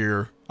the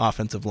interior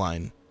offensive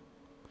line.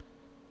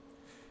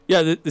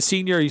 Yeah, the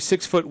senior, he's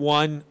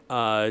 6'1",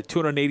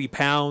 280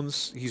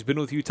 pounds. He's been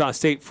with Utah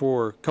State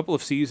for a couple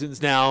of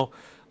seasons now.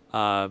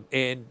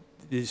 And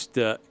just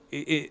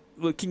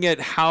looking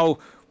at how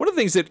one of the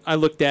things that I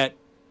looked at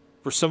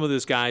for some of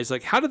those guys,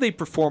 like how did they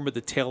perform at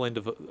the tail end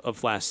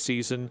of last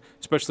season,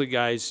 especially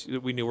guys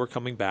that we knew were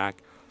coming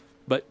back.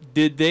 But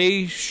did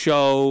they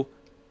show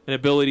an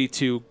ability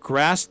to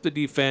grasp the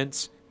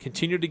defense,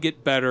 continue to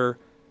get better,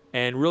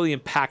 and really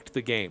impact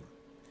the game?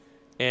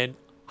 And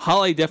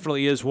Hale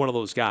definitely is one of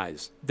those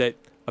guys that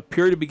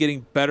appear to be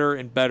getting better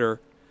and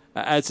better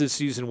as the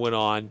season went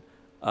on.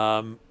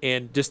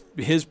 And just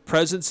his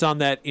presence on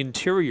that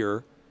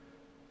interior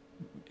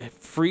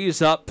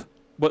frees up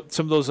what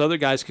some of those other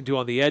guys can do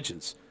on the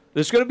edges.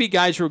 There's going to be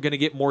guys who are going to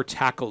get more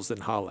tackles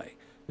than Hale.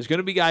 There's going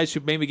to be guys who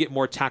maybe get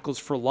more tackles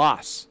for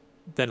loss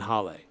than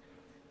Hale.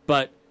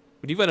 But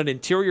when you've got an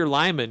interior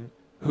lineman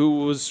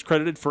who was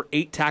credited for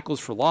 8 tackles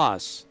for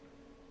loss,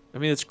 I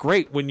mean, it's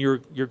great when your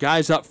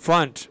guys up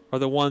front are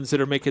the ones that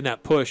are making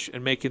that push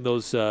and making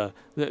those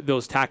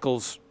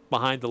tackles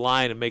behind the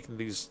line and making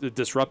these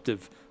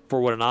disruptive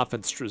for what an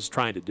offense is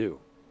trying to do.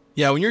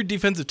 Yeah, when your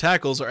defensive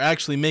tackles are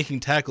actually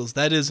making tackles,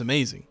 that is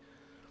amazing.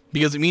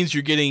 Because it means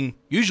you're getting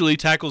usually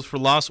tackles for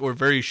loss or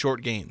very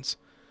short gains.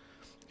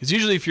 Because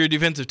usually if you're a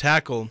defensive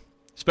tackle,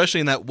 especially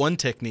in that one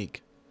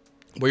technique,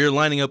 where you're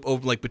lining up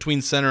over like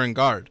between center and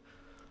guard,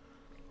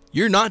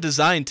 you're not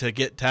designed to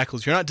get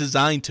tackles. You're not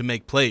designed to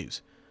make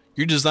plays.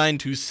 You're designed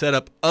to set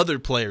up other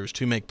players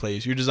to make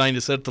plays. You're designed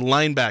to set up the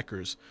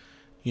linebackers,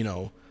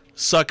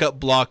 suck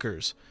up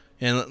blockers,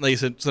 and like I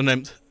said,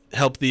 sometimes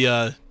help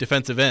the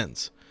defensive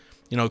ends.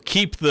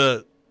 Keep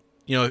the,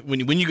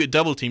 when you get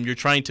double teamed, you're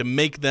trying to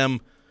make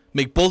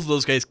both of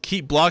those guys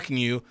keep blocking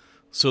you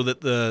so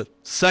that the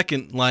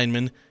second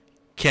lineman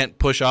can't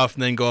push off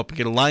and then go up and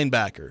get a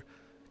linebacker,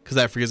 because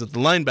that frees up the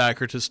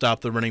linebacker to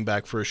stop the running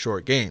back for a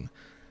short gain.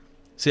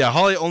 So yeah,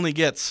 Hale only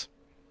gets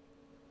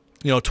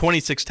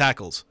 26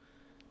 tackles,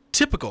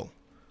 typical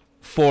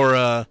for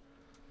a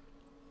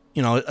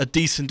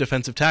decent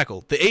defensive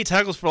tackle. The 8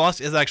 tackles for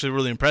loss is actually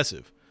really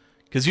impressive,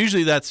 because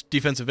usually that's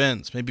defensive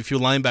ends, maybe a few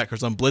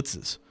linebackers on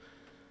blitzes.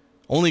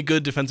 Only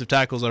good defensive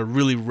tackles are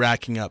really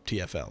racking up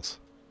TFLs.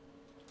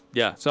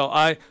 Yeah, so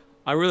I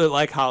really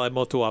like Hale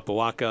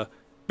Motu'apuaka.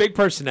 Big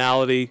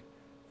personality,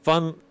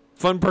 fun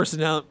person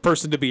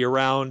to be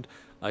around.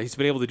 He's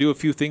been able to do a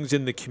few things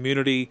in the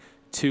community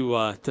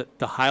to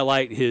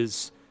highlight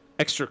his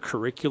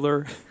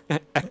extracurricular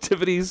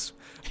activities,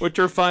 which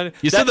are fun.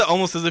 You said that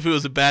almost as if it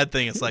was a bad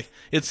thing. It's like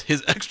it's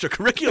his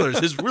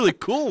extracurriculars, his really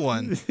cool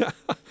one.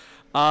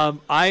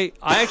 I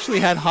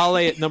actually had Hale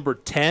at number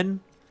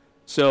 10,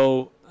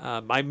 so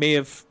I may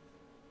have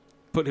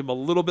put him a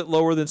little bit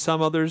lower than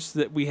some others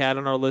that we had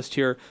on our list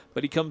here,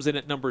 but he comes in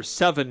at number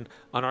 7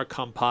 on our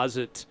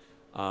composite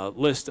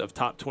list of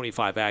top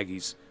 25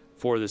 Aggies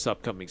for this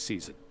upcoming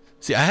season.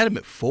 See, I had him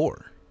at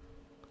 4.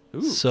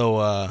 Ooh. So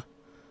I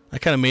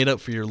kind of made up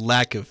for your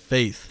lack of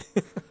faith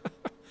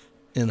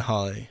in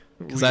Hale,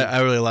 because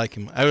I really like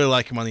him. I really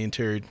like him on the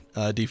interior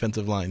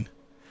defensive line.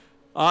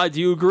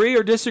 Do you agree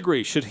or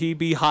disagree? Should he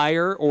be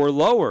higher or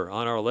lower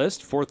on our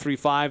list?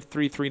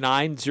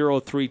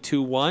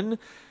 435-339-0321.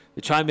 To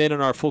chime in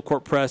on our Full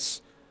Court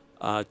Press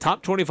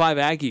top 25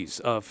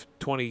 Aggies of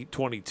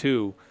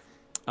 2022.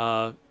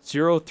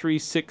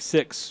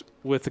 0366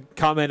 with a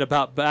comment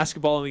about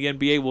basketball in the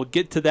NBA. We'll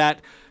get to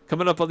that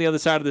coming up on the other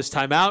side of this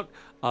timeout.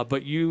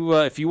 But you,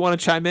 if you want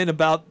to chime in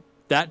about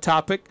that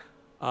topic,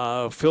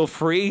 feel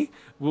free.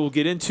 We'll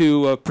get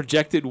into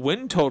projected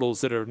win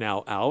totals that are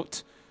now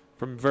out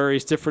from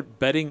various different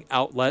betting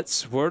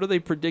outlets. What are they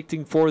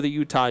predicting for the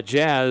Utah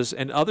Jazz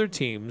and other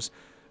teams,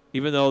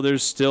 even though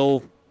there's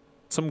still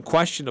some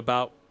question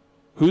about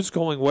who's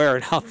going where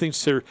and how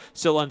things are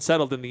still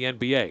unsettled in the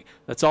NBA.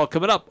 That's all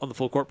coming up on the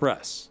Full Court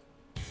Press.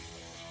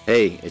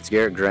 Hey, it's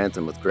Garrett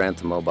Grantham with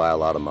Grantham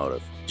Mobile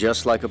Automotive.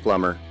 Just like a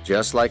plumber,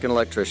 just like an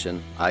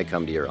electrician, I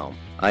come to your home.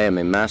 I am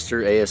a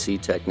master ASE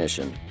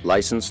technician,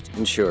 licensed,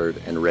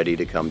 insured, and ready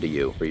to come to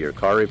you for your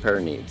car repair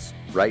needs.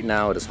 Right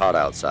now it is hot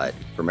outside.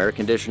 From air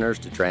conditioners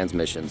to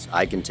transmissions,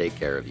 I can take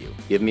care of you.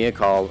 Give me a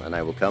call and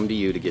I will come to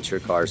you to get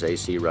your car's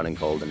AC running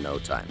cold in no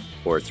time.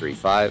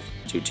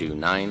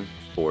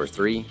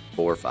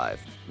 435-229-4345.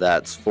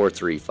 That's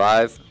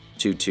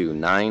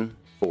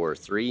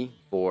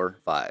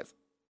 435-229-4345.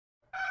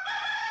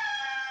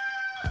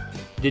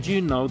 Did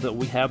you know that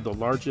we have the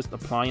largest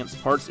appliance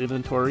parts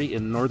inventory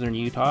in northern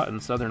Utah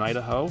and southern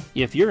Idaho?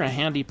 If you're a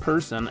handy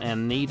person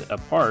and need a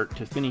part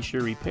to finish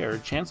your repair,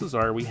 chances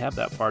are we have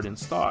that part in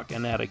stock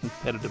and at a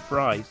competitive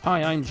price.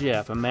 Hi, I'm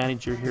Jeff, a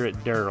manager here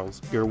at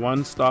Darrell's, your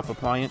one-stop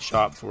appliance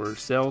shop for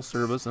sales,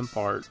 service, and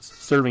parts.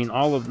 Serving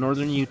all of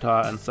northern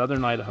Utah and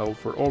southern Idaho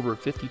for over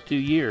 52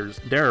 years.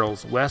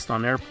 Darrell's, west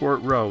on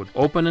Airport Road.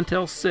 Open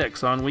until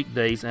 6 on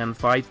weekdays and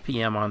 5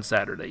 p.m. on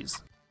Saturdays.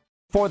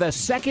 For the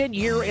second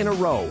year in a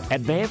row,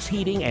 Advanced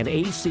Heating and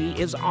AC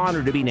is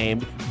honored to be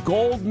named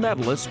gold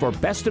medalist for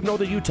Best of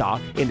Northern Utah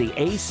in the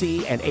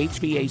AC and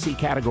HVAC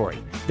category.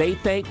 They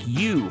thank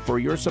you for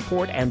your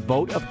support and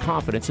vote of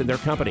confidence in their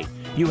company.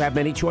 You have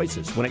many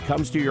choices when it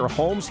comes to your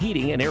home's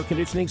heating and air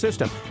conditioning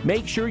system.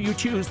 Make sure you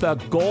choose the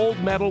gold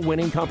medal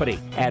winning company,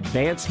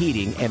 Advanced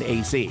Heating and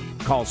AC.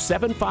 Call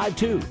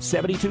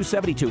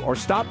 752-7272 or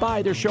stop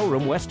by their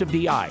showroom west of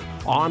DI.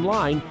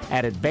 Online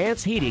at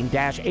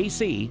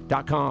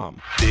advancedheating-ac.com.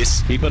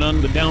 This, keep it on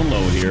the down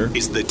low here,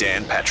 is the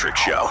Dan Patrick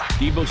Show.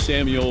 Deebo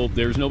Samuel,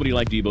 there's nobody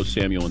like Deebo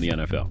Samuel in the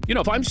NFL. You know,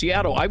 if I'm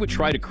Seattle, I would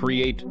try to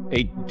create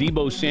a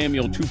Deebo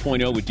Samuel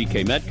 2.0 with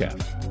DK Metcalf.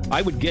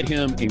 I would get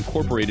him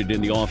incorporated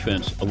in the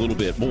offense a little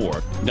bit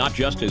more, not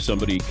just as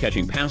somebody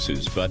catching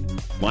passes, but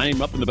line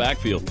him up in the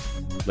backfield.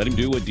 Let him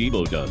do what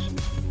Deebo does.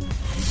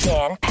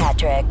 Dan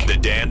Patrick. The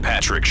Dan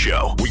Patrick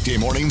Show. Weekday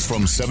mornings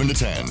from 7 to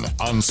 10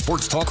 on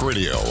Sports Talk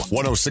Radio,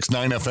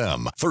 106.9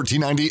 FM,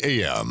 1390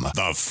 AM.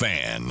 The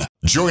Fan.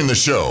 Join the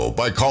show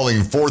by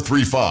calling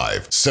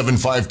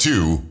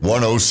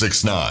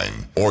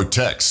 435-752-1069 or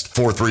text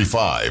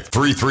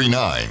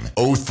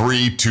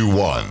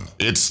 435-339-0321.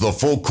 It's the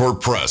Full Court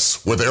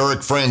Press with Eric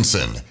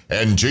Franson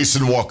and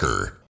Jason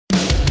Walker.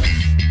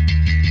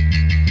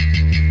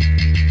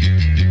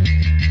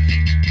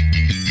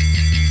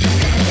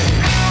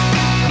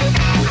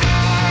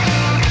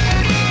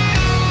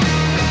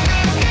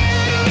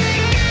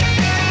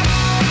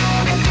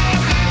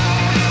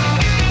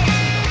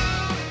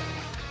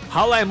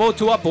 Hale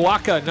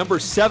Motu'apuaka, number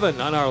 7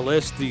 on our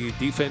list, the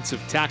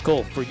defensive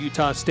tackle for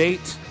Utah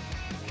State.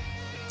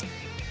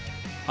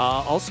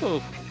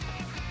 Also,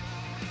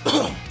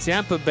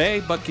 Tampa Bay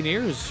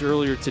Buccaneers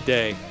earlier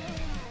today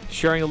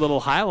sharing a little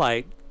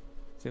highlight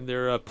in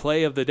their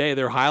play of the day.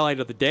 Their highlight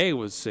of the day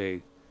was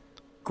a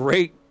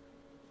great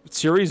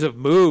series of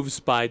moves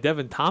by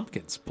Devin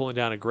Tompkins, pulling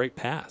down a great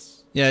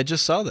pass. Yeah, I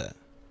just saw that.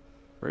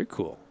 Very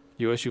cool.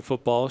 USU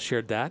Football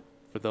shared that.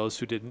 For those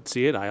who didn't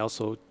see it, I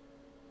also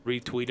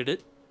retweeted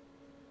it.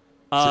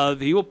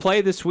 He will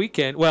play this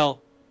weekend.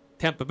 Well,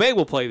 Tampa Bay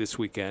will play this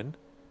weekend.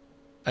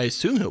 I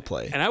assume he'll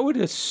play. And I would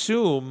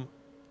assume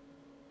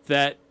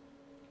that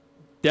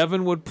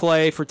Devin would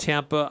play for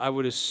Tampa. I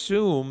would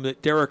assume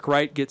that Derek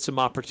Wright gets some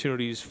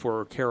opportunities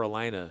for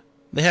Carolina.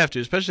 They have to,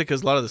 especially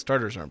because a lot of the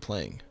starters aren't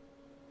playing.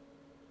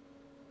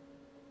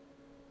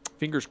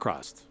 Fingers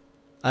crossed.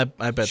 I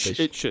bet they should.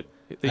 It should.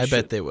 I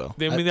bet they will.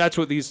 I mean, that's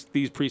what these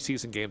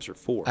preseason games are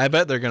for. I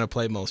bet they're going to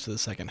play most of the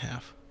second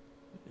half.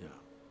 Yeah.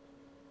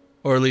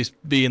 Or at least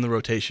be in the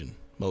rotation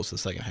most of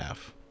the second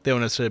half. They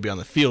won't necessarily be on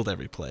the field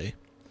every play,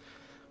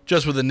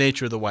 just with the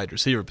nature of the wide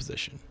receiver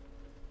position.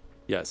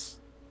 Yes.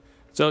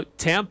 So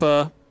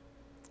Tampa,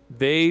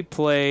 they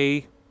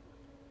play,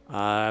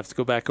 I have to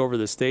go back over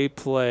this. They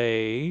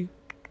play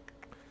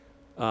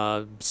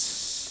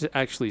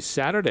actually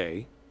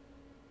Saturday,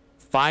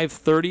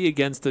 5:30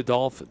 against the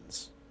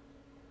Dolphins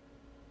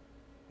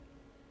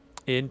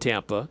in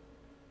Tampa.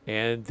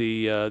 And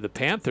the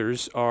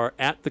Panthers are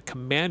at the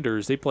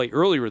Commanders. They play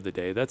earlier in the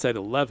day. That's at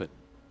 11.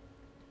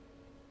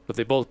 But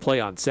they both play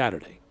on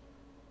Saturday.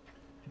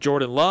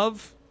 Jordan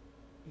Love,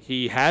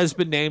 he has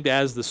been named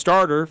as the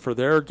starter for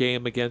their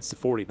game against the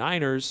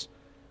 49ers,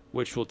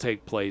 which will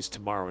take place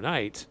tomorrow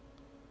night.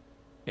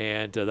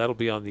 And that'll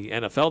be on the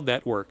NFL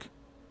Network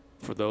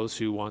for those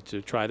who want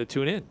to try to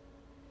tune in.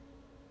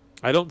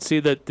 I don't see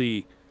that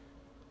the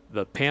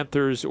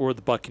Panthers or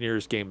the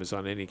Buccaneers game is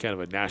on any kind of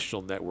a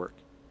national network.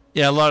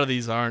 Yeah, a lot of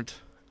these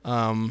aren't.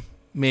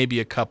 Maybe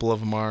a couple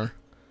of them are.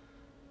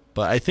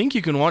 But I think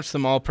you can watch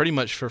them all pretty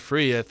much for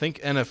free. I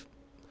think the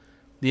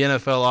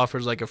NFL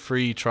offers like a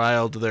free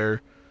trial to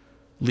their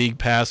league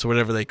pass or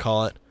whatever they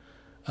call it.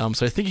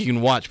 So I think you can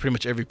watch pretty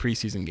much every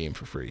preseason game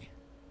for free.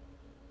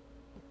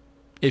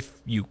 If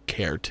you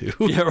care to.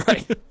 Yeah,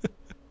 right.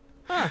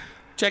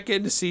 Check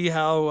in to see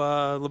how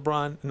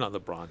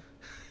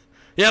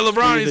Yeah,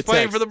 LeBron, he's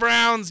playing for the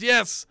Browns.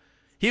 Yes.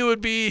 He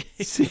would be.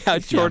 See how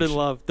Jordan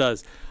Love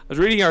does. I was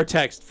reading our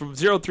text from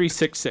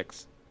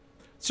 0366.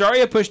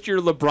 Sorry I pushed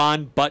your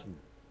LeBron button.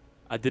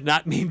 I did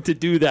not mean to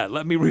do that.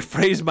 Let me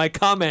rephrase my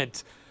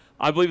comment.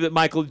 I believe that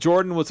Michael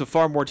Jordan was a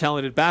far more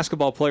talented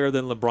basketball player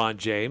than LeBron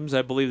James.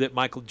 I believe that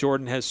Michael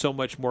Jordan has so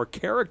much more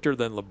character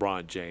than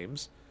LeBron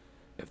James.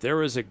 If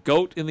there is a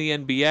GOAT in the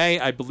NBA,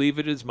 I believe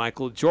it is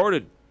Michael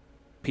Jordan.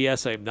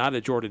 P.S. I am not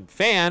a Jordan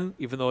fan,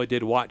 even though I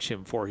did watch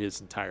him for his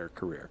entire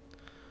career.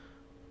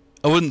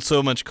 I wouldn't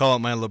so much call it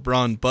my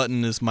LeBron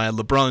button as my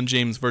LeBron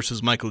James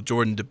versus Michael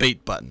Jordan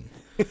debate button.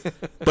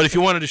 But if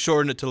you wanted to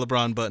shorten it to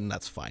LeBron button,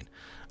 that's fine.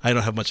 I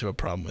don't have much of a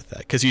problem with that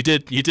because you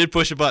did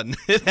push a button.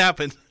 It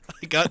happened.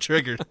 I got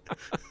triggered.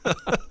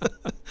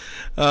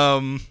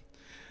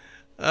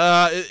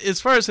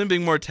 As far as him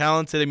being more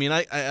talented, I mean,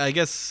 I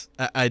guess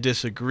I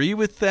disagree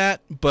with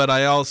that, but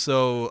I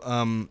also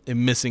am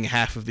missing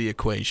half of the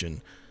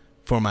equation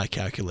for my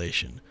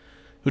calculation,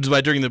 which is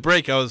why during the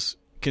break I was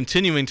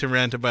continuing to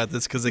rant about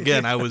this because,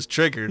 again, I was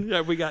triggered.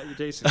 Yeah, we got you,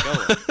 Jason,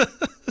 going.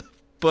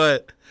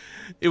 But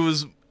it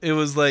was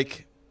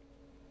like,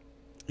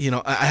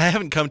 I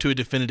haven't come to a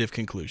definitive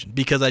conclusion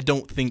because I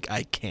don't think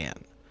I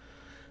can.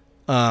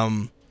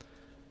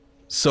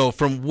 So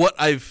from what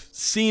I've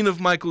seen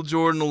of Michael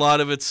Jordan, a lot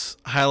of its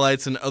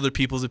highlights and other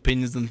people's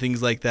opinions and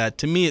things like that,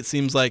 to me it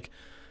seems like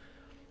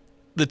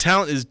the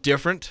talent is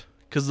different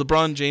because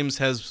LeBron James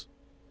has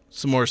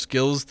some more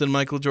skills than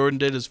Michael Jordan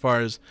did as far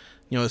as,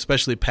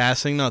 especially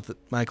passing. Not that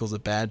Michael's a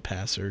bad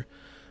passer,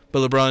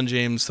 but LeBron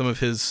James, some of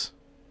his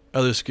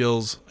other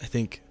skills, I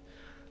think,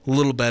 a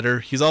little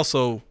better. He's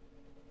also,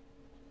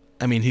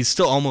 he's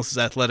still almost as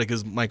athletic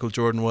as Michael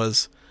Jordan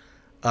was.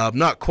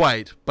 Not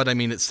quite, but at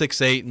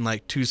 6'8" and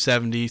like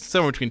 270,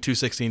 somewhere between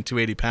 260 and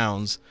 280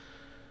 pounds,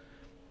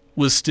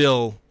 was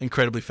still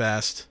incredibly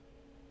fast,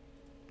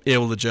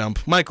 able to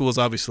jump. Michael was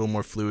obviously a little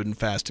more fluid and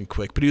fast and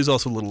quick, but he was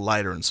also a little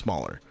lighter and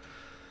smaller.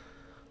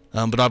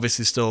 But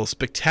obviously still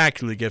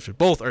spectacularly gifted.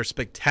 Both are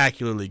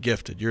spectacularly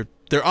gifted.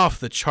 They're off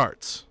the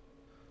charts,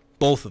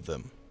 both of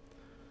them.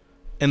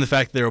 And the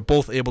fact they were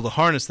both able to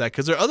harness that,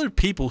 because there are other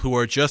people who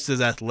are just as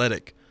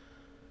athletic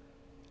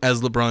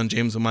as LeBron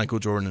James and Michael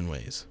Jordan in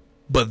ways.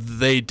 But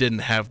they didn't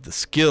have the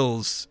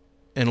skills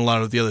and a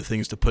lot of the other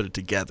things to put it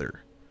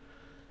together.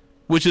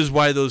 Which is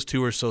why those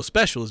two are so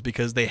special, is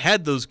because they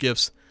had those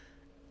gifts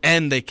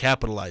and they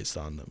capitalized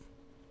on them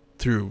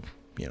through,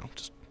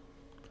 just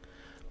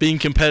being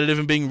competitive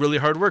and being really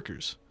hard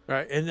workers.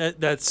 Right, and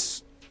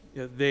that's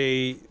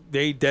they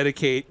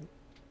dedicate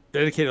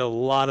a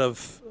lot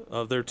of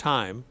their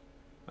time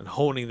on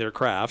honing their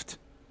craft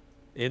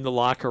in the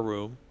locker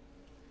room,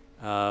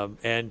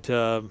 and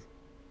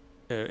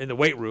in the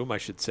weight room, I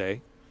should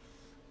say,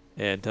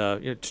 and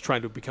just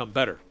trying to become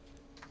better.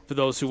 For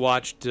those who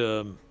watched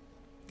The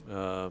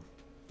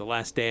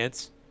Last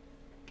Dance,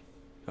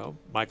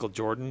 Michael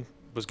Jordan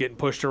was getting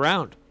pushed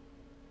around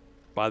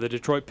by the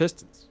Detroit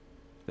Pistons,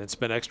 then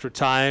spent extra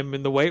time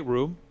in the weight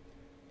room,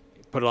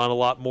 put on a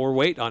lot more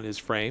weight on his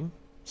frame,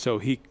 so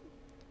he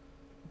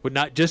would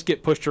not just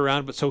get pushed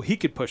around, but so he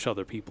could push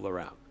other people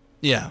around.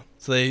 Yeah,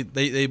 so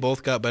they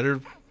both got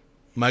better.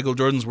 Michael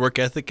Jordan's work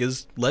ethic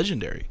is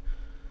legendary.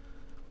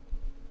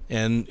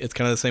 And it's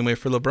kind of the same way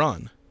for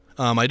LeBron.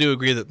 I do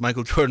agree that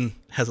Michael Jordan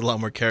has a lot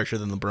more character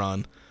than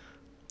LeBron.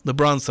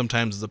 LeBron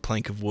sometimes is a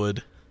plank of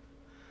wood.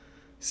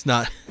 He's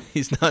not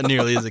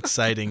nearly as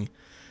exciting.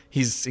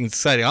 He's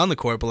exciting on the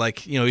court, but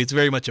he's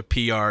very much a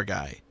PR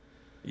guy.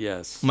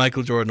 Yes.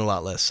 Michael Jordan a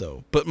lot less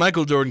so. But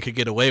Michael Jordan could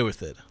get away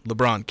with it.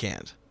 LeBron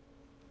can't.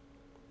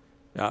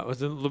 Yeah, it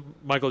was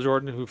Michael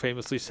Jordan who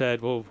famously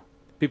said, well,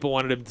 people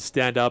wanted him to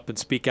stand up and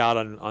speak out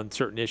on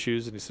certain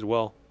issues, and he said,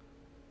 well,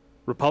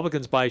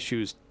 Republicans buy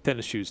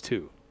tennis shoes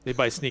too. They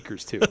buy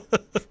sneakers too.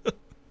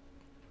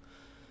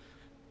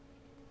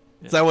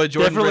 Is that what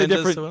Jordan definitely does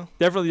different? so well?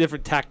 Definitely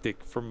different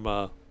tactic from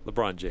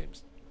LeBron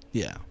James.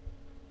 Yeah.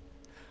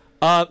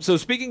 So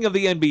speaking of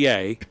the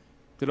NBA,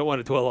 I don't want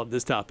to dwell on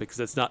this topic because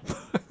that's not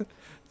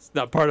it's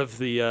not part of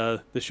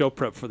the show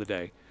prep for the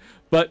day.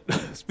 But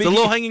it's the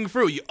low-hanging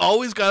fruit. You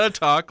always got to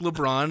talk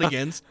LeBron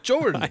against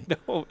Jordan. I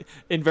know.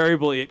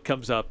 Invariably, it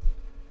comes up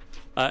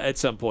at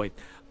some point.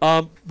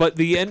 But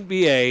the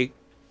NBA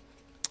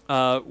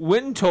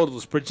win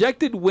totals,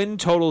 projected win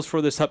totals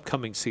for this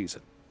upcoming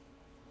season.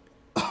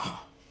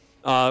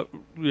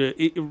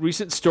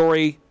 Recent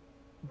story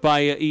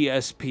by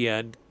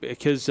ESPN,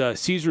 because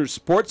Caesars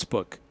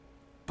Sportsbook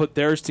put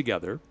theirs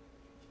together,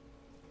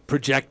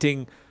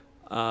 projecting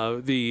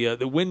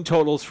the win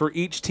totals for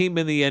each team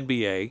in the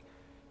NBA.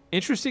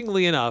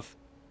 Interestingly enough,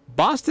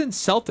 Boston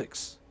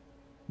Celtics,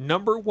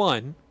 number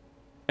one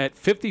at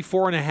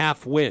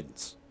 54.5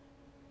 wins.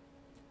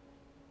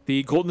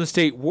 The Golden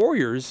State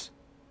Warriors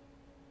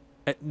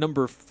at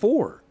number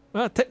 4.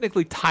 Well,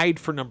 technically tied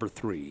for number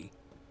 3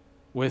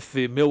 with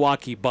the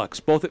Milwaukee Bucks,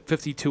 both at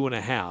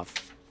 52.5.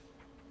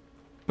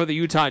 For the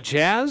Utah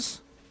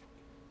Jazz,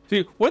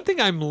 see, one thing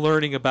I'm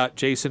learning about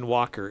Jason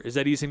Walker is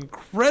that he's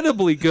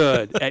incredibly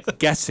good at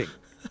guessing.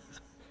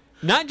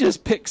 Not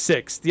just pick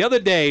six. The other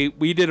day,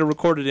 we did a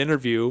recorded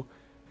interview,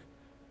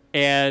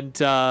 and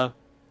I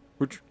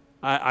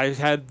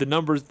had the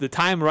numbers, the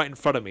time right in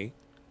front of me,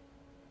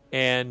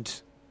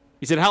 and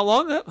He said, "How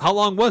long? How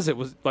long was it?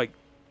 Was it like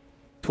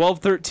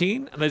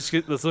 12:13?" And I just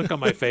get this look on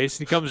my face.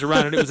 And he comes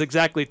around, and it was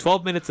exactly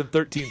 12 minutes and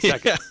 13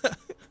 seconds.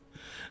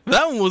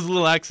 That one was a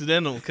little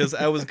accidental because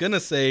I was going to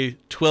say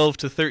 12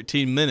 to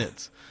 13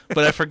 minutes, but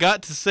I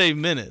forgot to say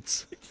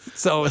minutes.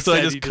 So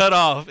I just cut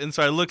off, and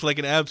so I looked like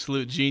an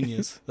absolute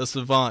genius, a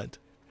savant.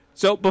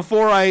 So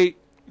before I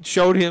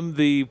showed him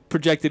the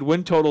projected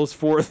win totals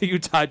for the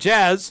Utah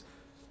Jazz,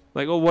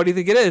 like, well, what do you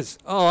think it is?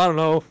 Oh, I don't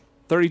know,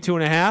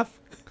 32.5?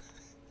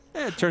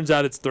 It turns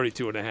out it's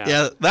 32.5.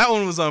 Yeah, that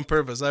one was on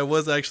purpose. I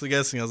was actually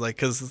guessing. I was like,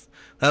 because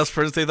that was the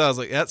first thing I thought. I was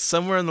like, that's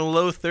somewhere in the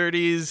low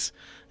 30s,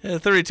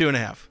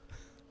 32.5.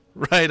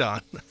 Right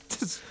on.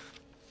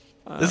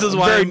 This is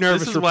why very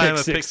nervous for I'm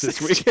pick a pick six six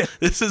this weekend.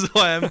 This is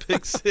why I'm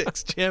pick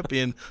six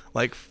champion,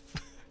 like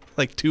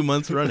 2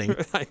 months running.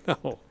 I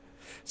know.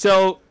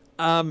 So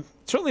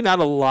certainly not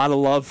a lot of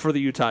love for the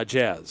Utah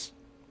Jazz.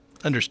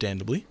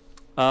 Understandably.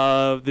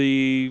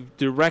 The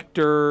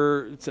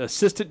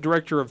assistant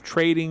director of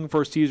trading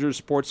for Caesars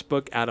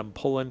Sportsbook, Adam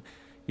Pullen,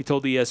 he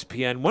told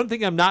ESPN, "One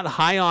thing I'm not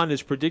high on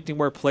is predicting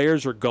where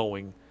players are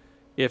going.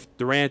 If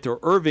Durant or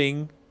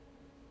Irving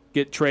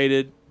get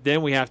traded,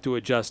 then we have to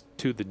adjust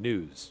to the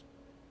news."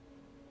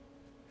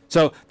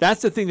 So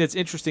that's the thing that's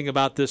interesting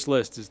about this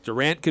list is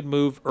Durant could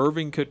move,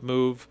 Irving could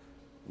move,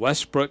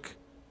 Westbrook,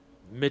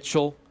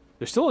 Mitchell.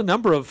 There's still a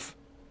number of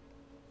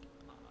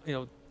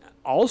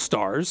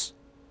all-stars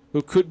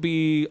who could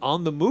be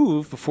on the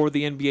move before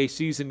the NBA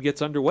season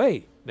gets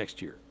underway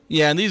next year.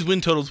 Yeah, and these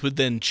win totals would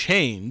then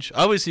change.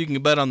 Obviously, you can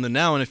bet on the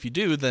now, and if you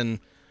do, then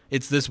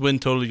it's this win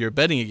total you're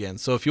betting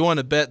against. So if you want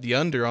to bet the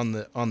under on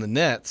the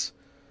Nets,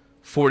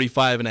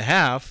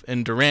 45.5,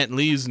 and Durant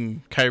leaves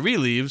and Kyrie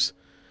leaves,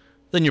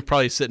 then you're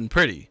probably sitting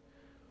pretty.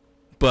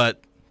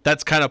 But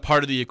that's kind of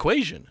part of the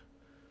equation.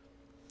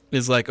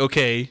 Is like,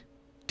 okay,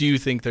 do you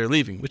think they're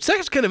leaving? Which is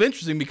actually kind of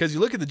interesting because you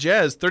look at the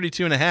Jazz,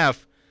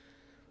 32.5,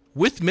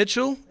 with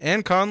Mitchell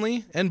and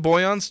Conley and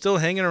Boyan still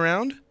hanging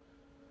around,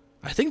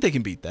 I think they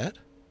can beat that.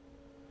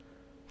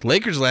 The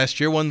Lakers last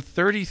year won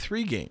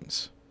 33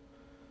 games.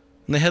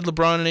 And they had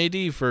LeBron and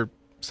AD for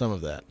some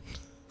of that.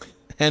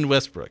 And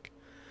Westbrook.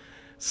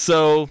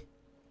 So,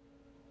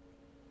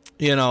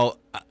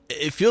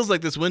 it feels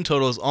like this win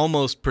total is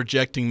almost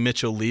projecting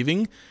Mitchell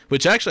leaving,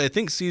 which actually I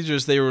think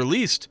Caesars, they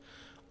released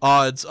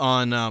odds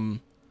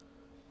on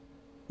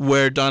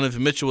where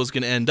Donovan Mitchell was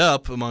going to end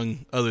up,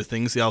 among other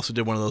things. They also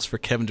did one of those for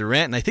Kevin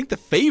Durant, and I think the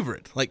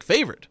favorite,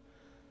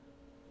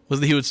 was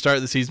that he would start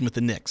the season with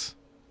the Knicks,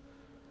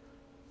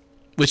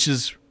 which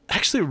is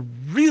actually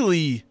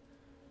really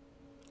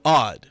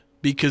odd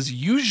because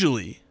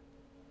usually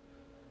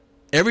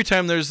every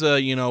time there's a,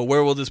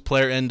 where will this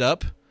player end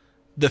up,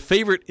 the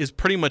favorite is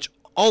pretty much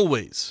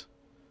always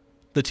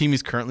the team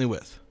he's currently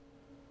with.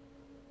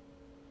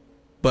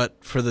 But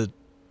for the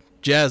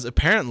Jazz,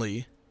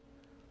 apparently,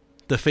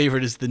 the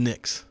favorite is the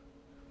Knicks,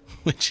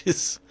 which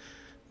is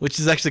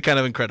actually kind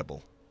of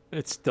incredible.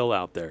 It's still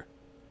out there.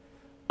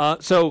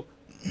 So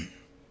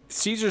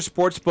Caesars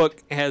Sportsbook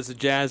has the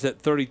Jazz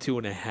at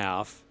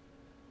 32.5.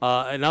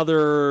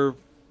 Another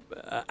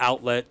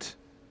outlet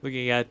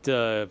looking at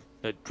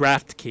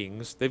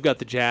DraftKings, they've got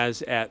the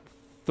Jazz at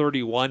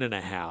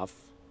 31.5.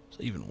 It's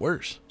even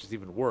worse. Which is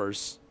even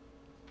worse.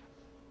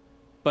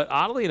 But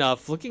oddly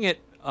enough, looking at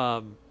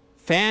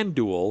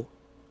FanDuel,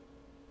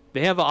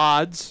 they have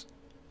odds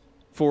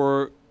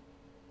for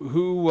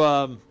who.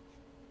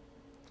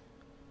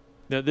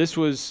 Now this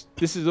is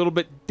a little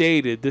bit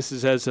dated. This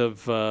is as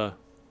of the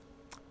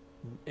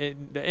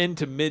end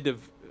to mid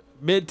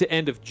to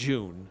end of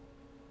June.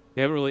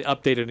 They haven't really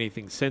updated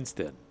anything since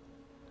then.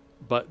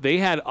 But they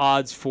had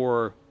odds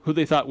for who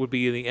they thought would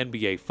be in the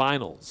NBA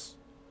Finals.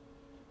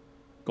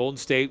 Golden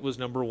State was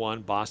number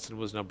 1. Boston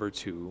was number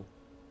 2.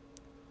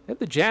 They had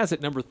the Jazz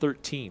at number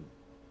 13.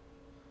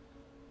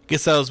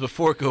 Guess that was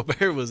before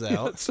Gobert was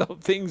out. So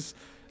things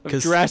have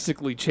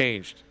drastically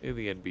changed in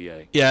the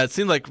NBA. Yeah, it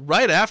seemed like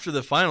right after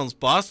the finals,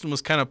 Boston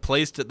was kind of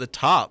placed at the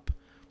top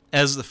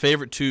as the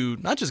favorite to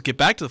not just get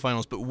back to the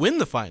finals, but win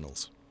the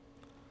finals,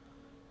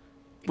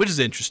 which is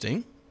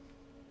interesting,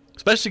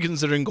 especially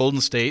considering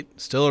Golden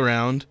State still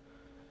around.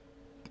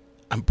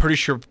 I'm pretty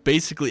sure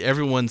basically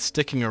everyone's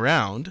sticking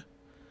around.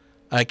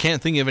 I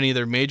can't think of any of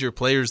their major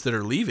players that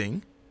are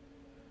leaving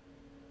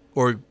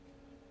or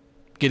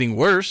getting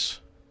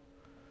worse.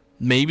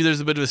 Maybe there's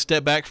a bit of a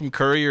step back from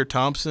Curry or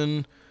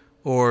Thompson,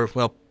 or,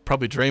 well,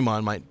 probably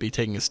Draymond might be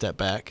taking a step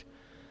back,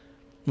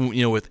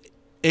 with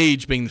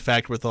age being the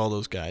factor with all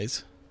those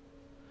guys.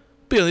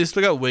 But they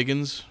still got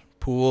Wiggins,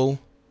 Poole.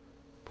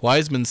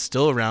 Wiseman's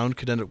still around,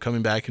 could end up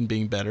coming back and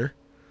being better.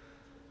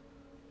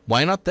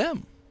 Why not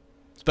them?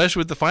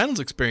 Especially with the finals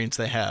experience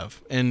they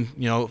have and,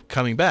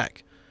 coming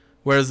back.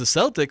 Whereas the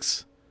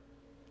Celtics,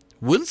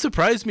 wouldn't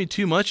surprise me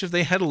too much if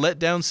they had a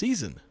letdown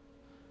season.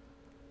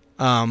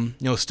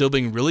 Still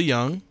being really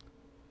young.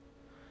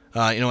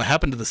 It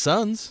happened to the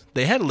Suns.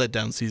 They had a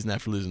letdown season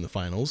after losing the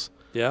finals.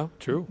 Yeah,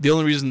 true.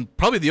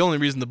 Probably the only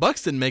reason the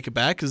Bucks didn't make it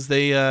back is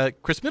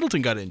Chris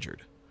Middleton got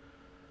injured.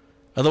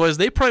 Otherwise,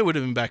 they probably would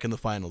have been back in the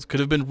finals. Could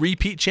have been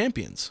repeat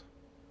champions.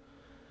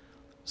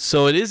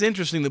 So it is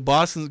interesting that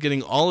Boston's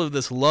getting all of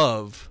this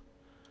love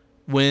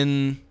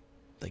when,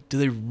 like, do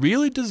they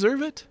really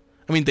deserve it?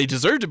 I mean, they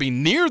deserve to be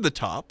near the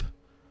top.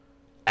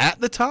 At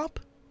the top?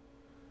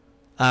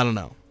 I don't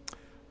know.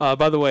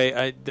 By the way,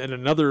 at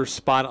another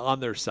spot on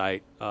their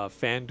site,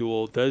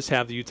 FanDuel does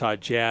have the Utah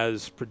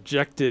Jazz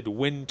projected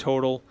win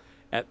total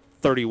at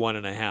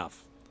 31.5.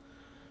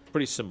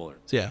 Pretty similar.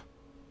 Yeah.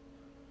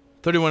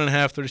 31.5,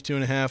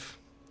 32.5.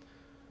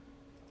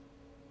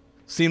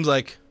 Seems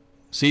like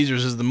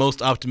Caesars is the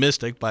most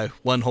optimistic by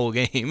one whole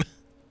game.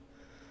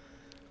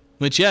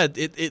 Which, yeah,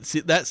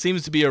 that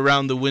seems to be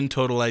around the win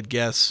total, I'd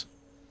guess,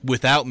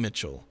 without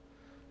Mitchell.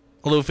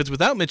 Although if it's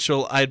without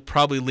Mitchell, I'd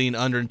probably lean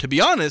under. And to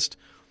be honest,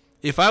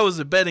 if I was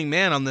a betting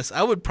man on this,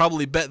 I would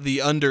probably bet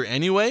the under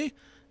anyway,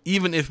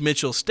 even if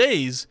Mitchell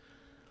stays,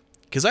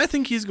 because I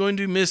think he's going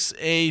to miss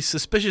a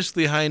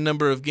suspiciously high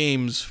number of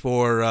games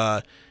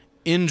for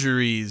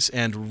injuries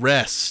and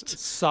rest.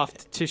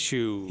 Soft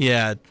tissue.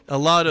 Yeah, a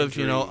lot of,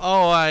 injury.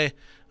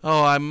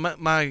 I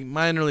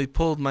minorly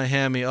pulled my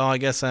hammy. Oh, I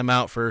guess I'm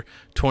out for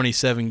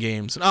 27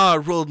 games. And, I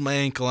rolled my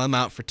ankle. I'm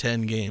out for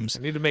 10 games.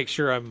 I need to make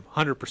sure I'm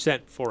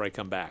 100% before I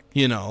come back.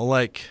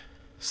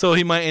 So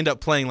he might end up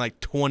playing like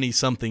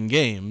 20-something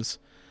games.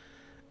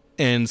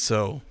 And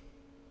so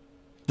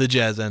the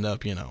Jazz end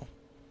up,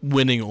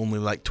 winning only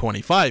like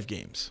 25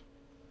 games.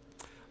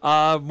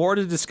 More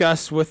to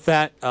discuss with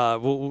that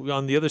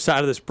on the other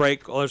side of this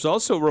break. There's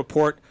also a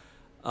report,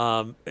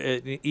 an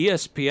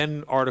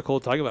ESPN article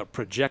talking about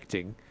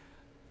projecting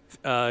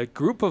a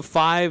group of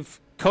 5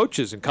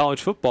 coaches in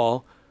college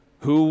football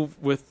who,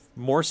 with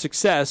more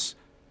success,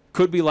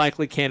 could be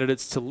likely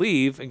candidates to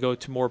leave and go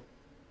to more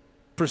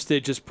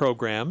prestigious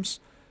programs.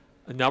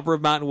 A number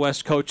of Mountain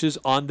West coaches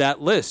on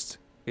that list.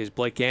 Is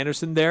Blake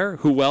Anderson there?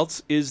 Who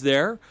else is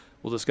there?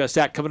 We'll discuss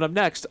that coming up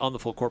next on the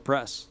Full Court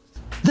Press.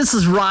 This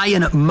is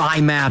Ryan at My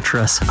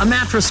Mattress. A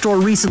mattress store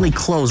recently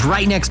closed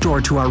right next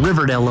door to our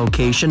Riverdale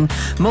location.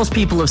 Most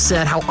people have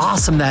said how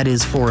awesome that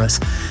is for us.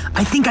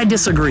 I think I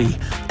disagree.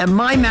 At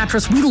My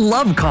Mattress, we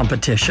love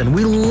competition.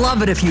 We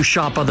love it if you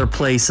shop other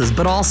places,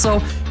 but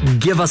also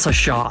give us a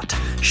shot.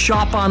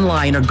 Shop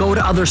online or go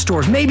to other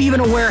stores, maybe even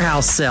a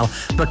warehouse sale,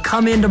 but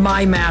come into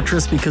My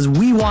Mattress because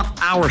we want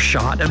our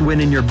shot at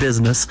winning your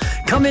business.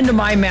 Come into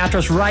My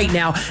Mattress right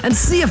now and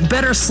see if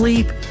better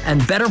sleep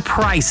and better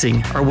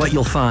pricing are what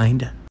you'll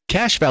find.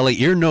 Cache Valley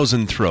Ear, Nose,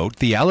 and Throat,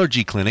 the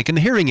Allergy Clinic, and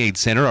the Hearing Aid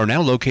Center are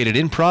now located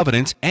in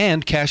Providence,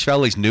 and Cache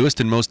Valley's newest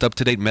and most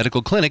up-to-date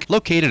medical clinic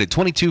located at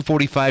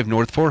 2245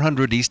 North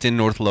 400 East in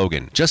North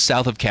Logan, just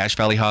south of Cache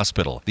Valley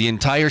Hospital. The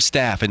entire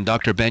staff and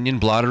Dr. Benyon,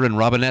 Blotter, and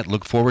Robinette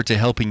look forward to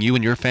helping you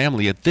and your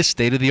family at this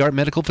state-of-the-art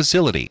medical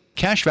facility.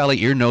 Cache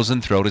Valley Ear, Nose,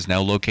 and Throat is now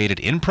located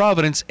in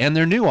Providence, and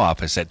their new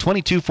office at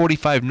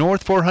 2245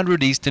 North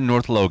 400 East in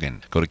North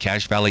Logan. Go to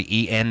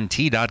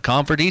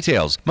CacheValleyENT.com for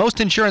details. Most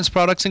insurance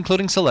products,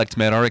 including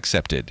SelectMed, are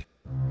accepted.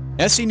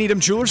 S.E. Needham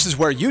Jewelers is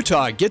where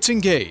Utah gets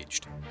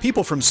engaged.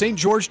 People from St.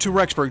 George to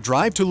Rexburg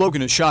drive to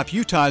Logan to shop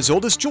Utah's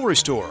oldest jewelry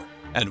store.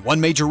 And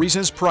one major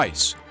reason is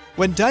price.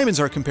 When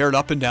diamonds are compared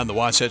up and down the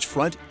Wasatch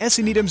Front,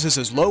 S.E. Needham's is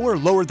as low or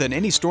lower than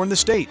any store in the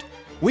state.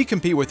 We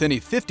compete with any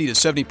 50 to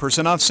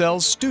 70% off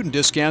sales, student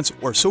discounts,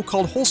 or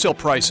so-called wholesale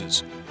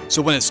prices.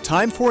 So when it's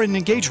time for an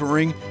engagement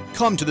ring,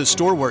 come to the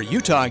store where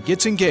Utah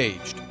gets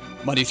engaged.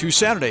 Monday through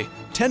Saturday,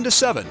 10 to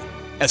 7.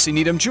 S.E.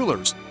 Needham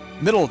Jewelers,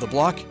 middle of the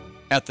block,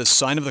 at the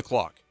sign of the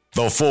clock.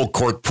 The Full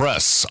Court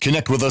Press.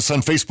 Connect with us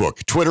on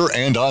Facebook, Twitter,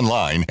 and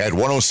online at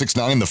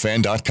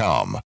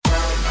 1069thefan.com.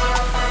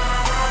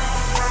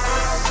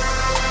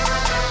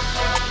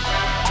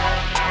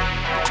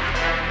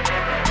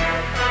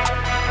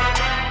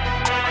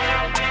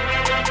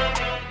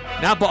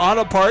 Napa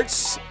Auto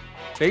Parts,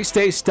 they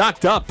stay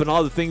stocked up in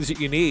all the things that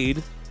you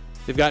need.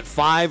 They've got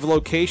 5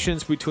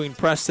 locations between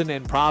Preston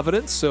and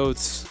Providence, so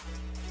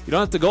you don't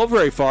have to go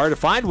very far to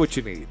find what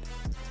you need.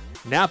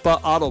 Napa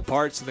Auto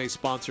Parts, and they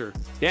sponsor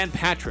Dan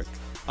Patrick,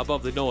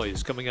 Above the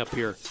Noise, coming up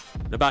here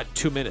in about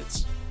 2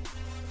 minutes.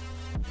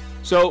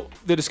 So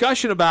the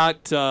discussion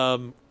about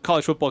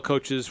college football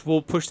coaches,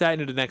 we'll push that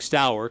into the next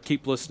hour.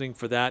 Keep listening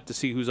for that to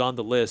see who's on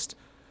the list.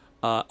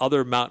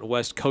 Other Mountain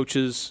West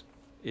coaches,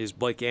 is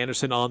Blake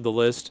Anderson on the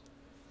list?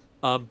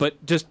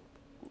 But just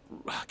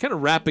kind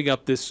of wrapping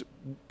up this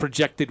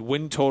projected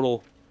win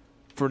total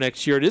for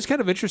next year, it is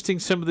kind of interesting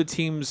some of the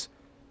teams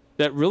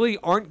that really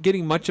aren't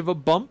getting much of a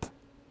bump,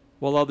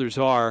 while others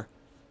are.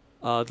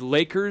 The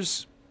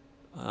Lakers,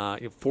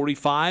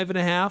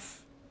 45.5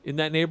 in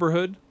that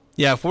neighborhood.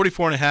 Yeah,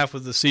 44.5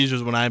 was the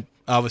Caesars when I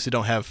obviously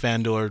don't have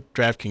FanDuel or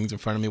DraftKings in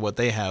front of me what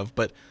they have,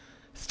 but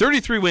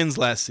 33 wins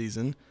last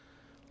season.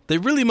 They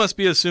really must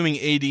be assuming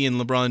AD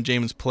and LeBron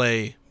James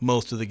play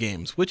most of the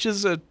games, which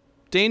is a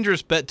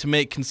dangerous bet to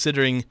make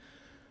considering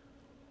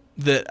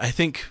that I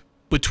think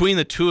between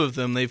the two of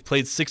them, they've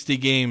played 60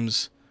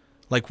 games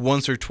like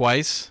once or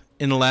twice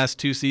in the last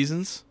 2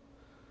 seasons.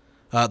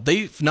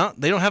 They don't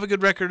have a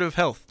good record of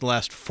health the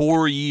last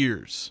 4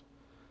 years.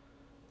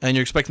 And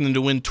you're expecting them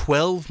to win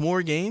 12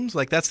 more games?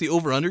 Like, that's the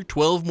over-under,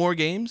 12 more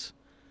games?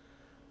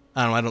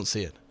 I don't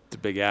see it. It's a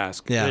big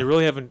ask. Yeah. They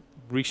really haven't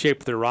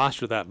reshaped their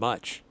roster that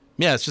much.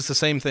 Yeah, it's just the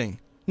same thing.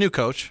 New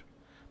coach,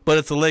 but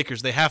it's the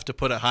Lakers. They have to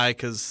put it high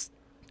because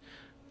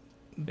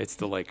it's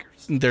the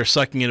Lakers. They're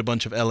sucking in a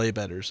bunch of LA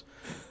bettors.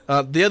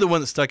 The other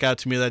one that stuck out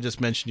to me that I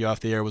just mentioned you off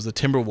the air was the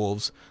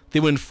Timberwolves. They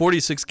won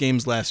 46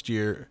 games last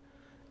year.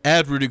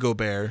 Add Rudy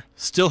Gobert.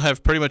 Still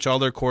have pretty much all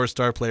their core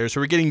star players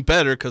who are getting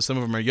better because some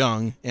of them are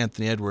young.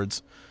 Anthony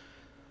Edwards.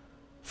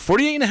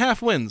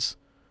 48.5 wins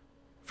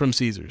from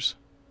Caesars.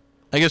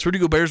 I guess Rudy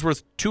Gobert's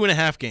worth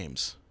 2.5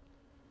 games.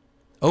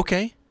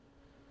 Okay.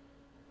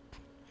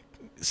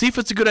 See if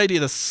it's a good idea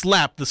to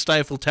slap the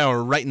Stifle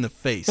Tower right in the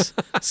face.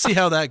 See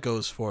how that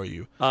goes for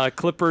you.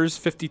 Clippers,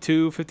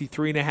 52,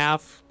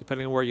 53.5,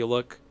 depending on where you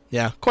look.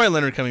 Yeah, Kawhi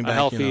Leonard coming back.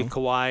 Healthy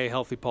Kawhi,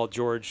 healthy Paul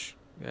George.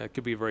 It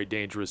could be a very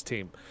dangerous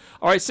team.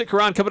 All right, stick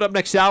around. Coming up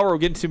next hour, we'll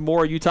get into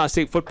more Utah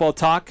State football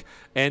talk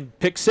and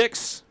Pick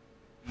 6.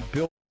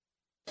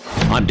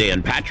 I'm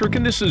Dan Patrick,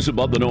 and this is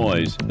Above the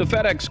Noise. The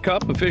FedEx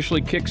Cup officially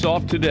kicks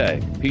off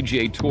today.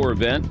 PGA Tour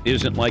event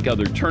isn't like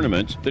other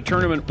tournaments. The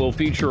tournament will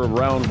feature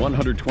around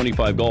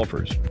 125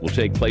 golfers. Will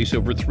take place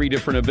over 3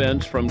 different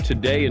events from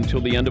today until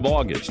the end of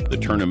August. The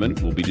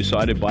tournament will be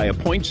decided by a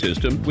point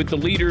system, with the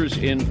leaders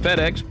in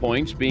FedEx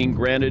points being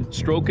granted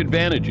stroke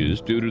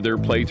advantages due to their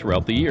play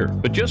throughout the year.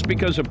 But just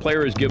because a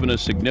player is given a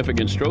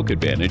significant stroke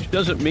advantage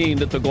doesn't mean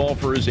that the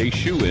golfer is a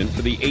shoo-in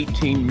for the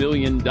 $18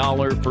 million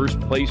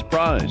first place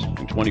prize.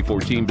 In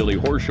 2014, Billy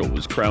Horschel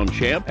was crowned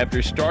champ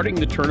after starting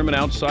the tournament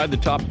outside the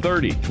top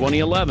 30.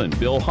 2011,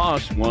 Bill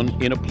Haas won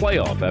in a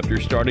playoff after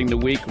starting the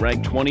week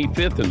ranked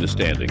 25th in the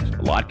standings.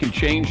 A lot can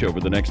change over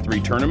the next 3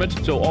 tournaments,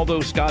 so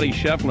although Scotty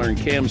Scheffler and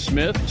Cam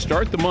Smith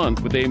start the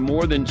month with a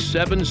more than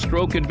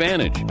 7-stroke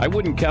advantage, I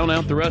wouldn't count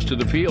out the rest of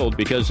the field,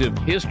 because if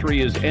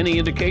history is any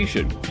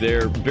indication,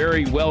 there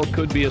very well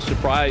could be a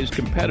surprise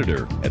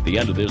competitor at the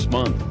end of this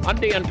month. I'm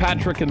Dan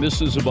Patrick, and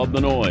this is Above the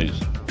Noise.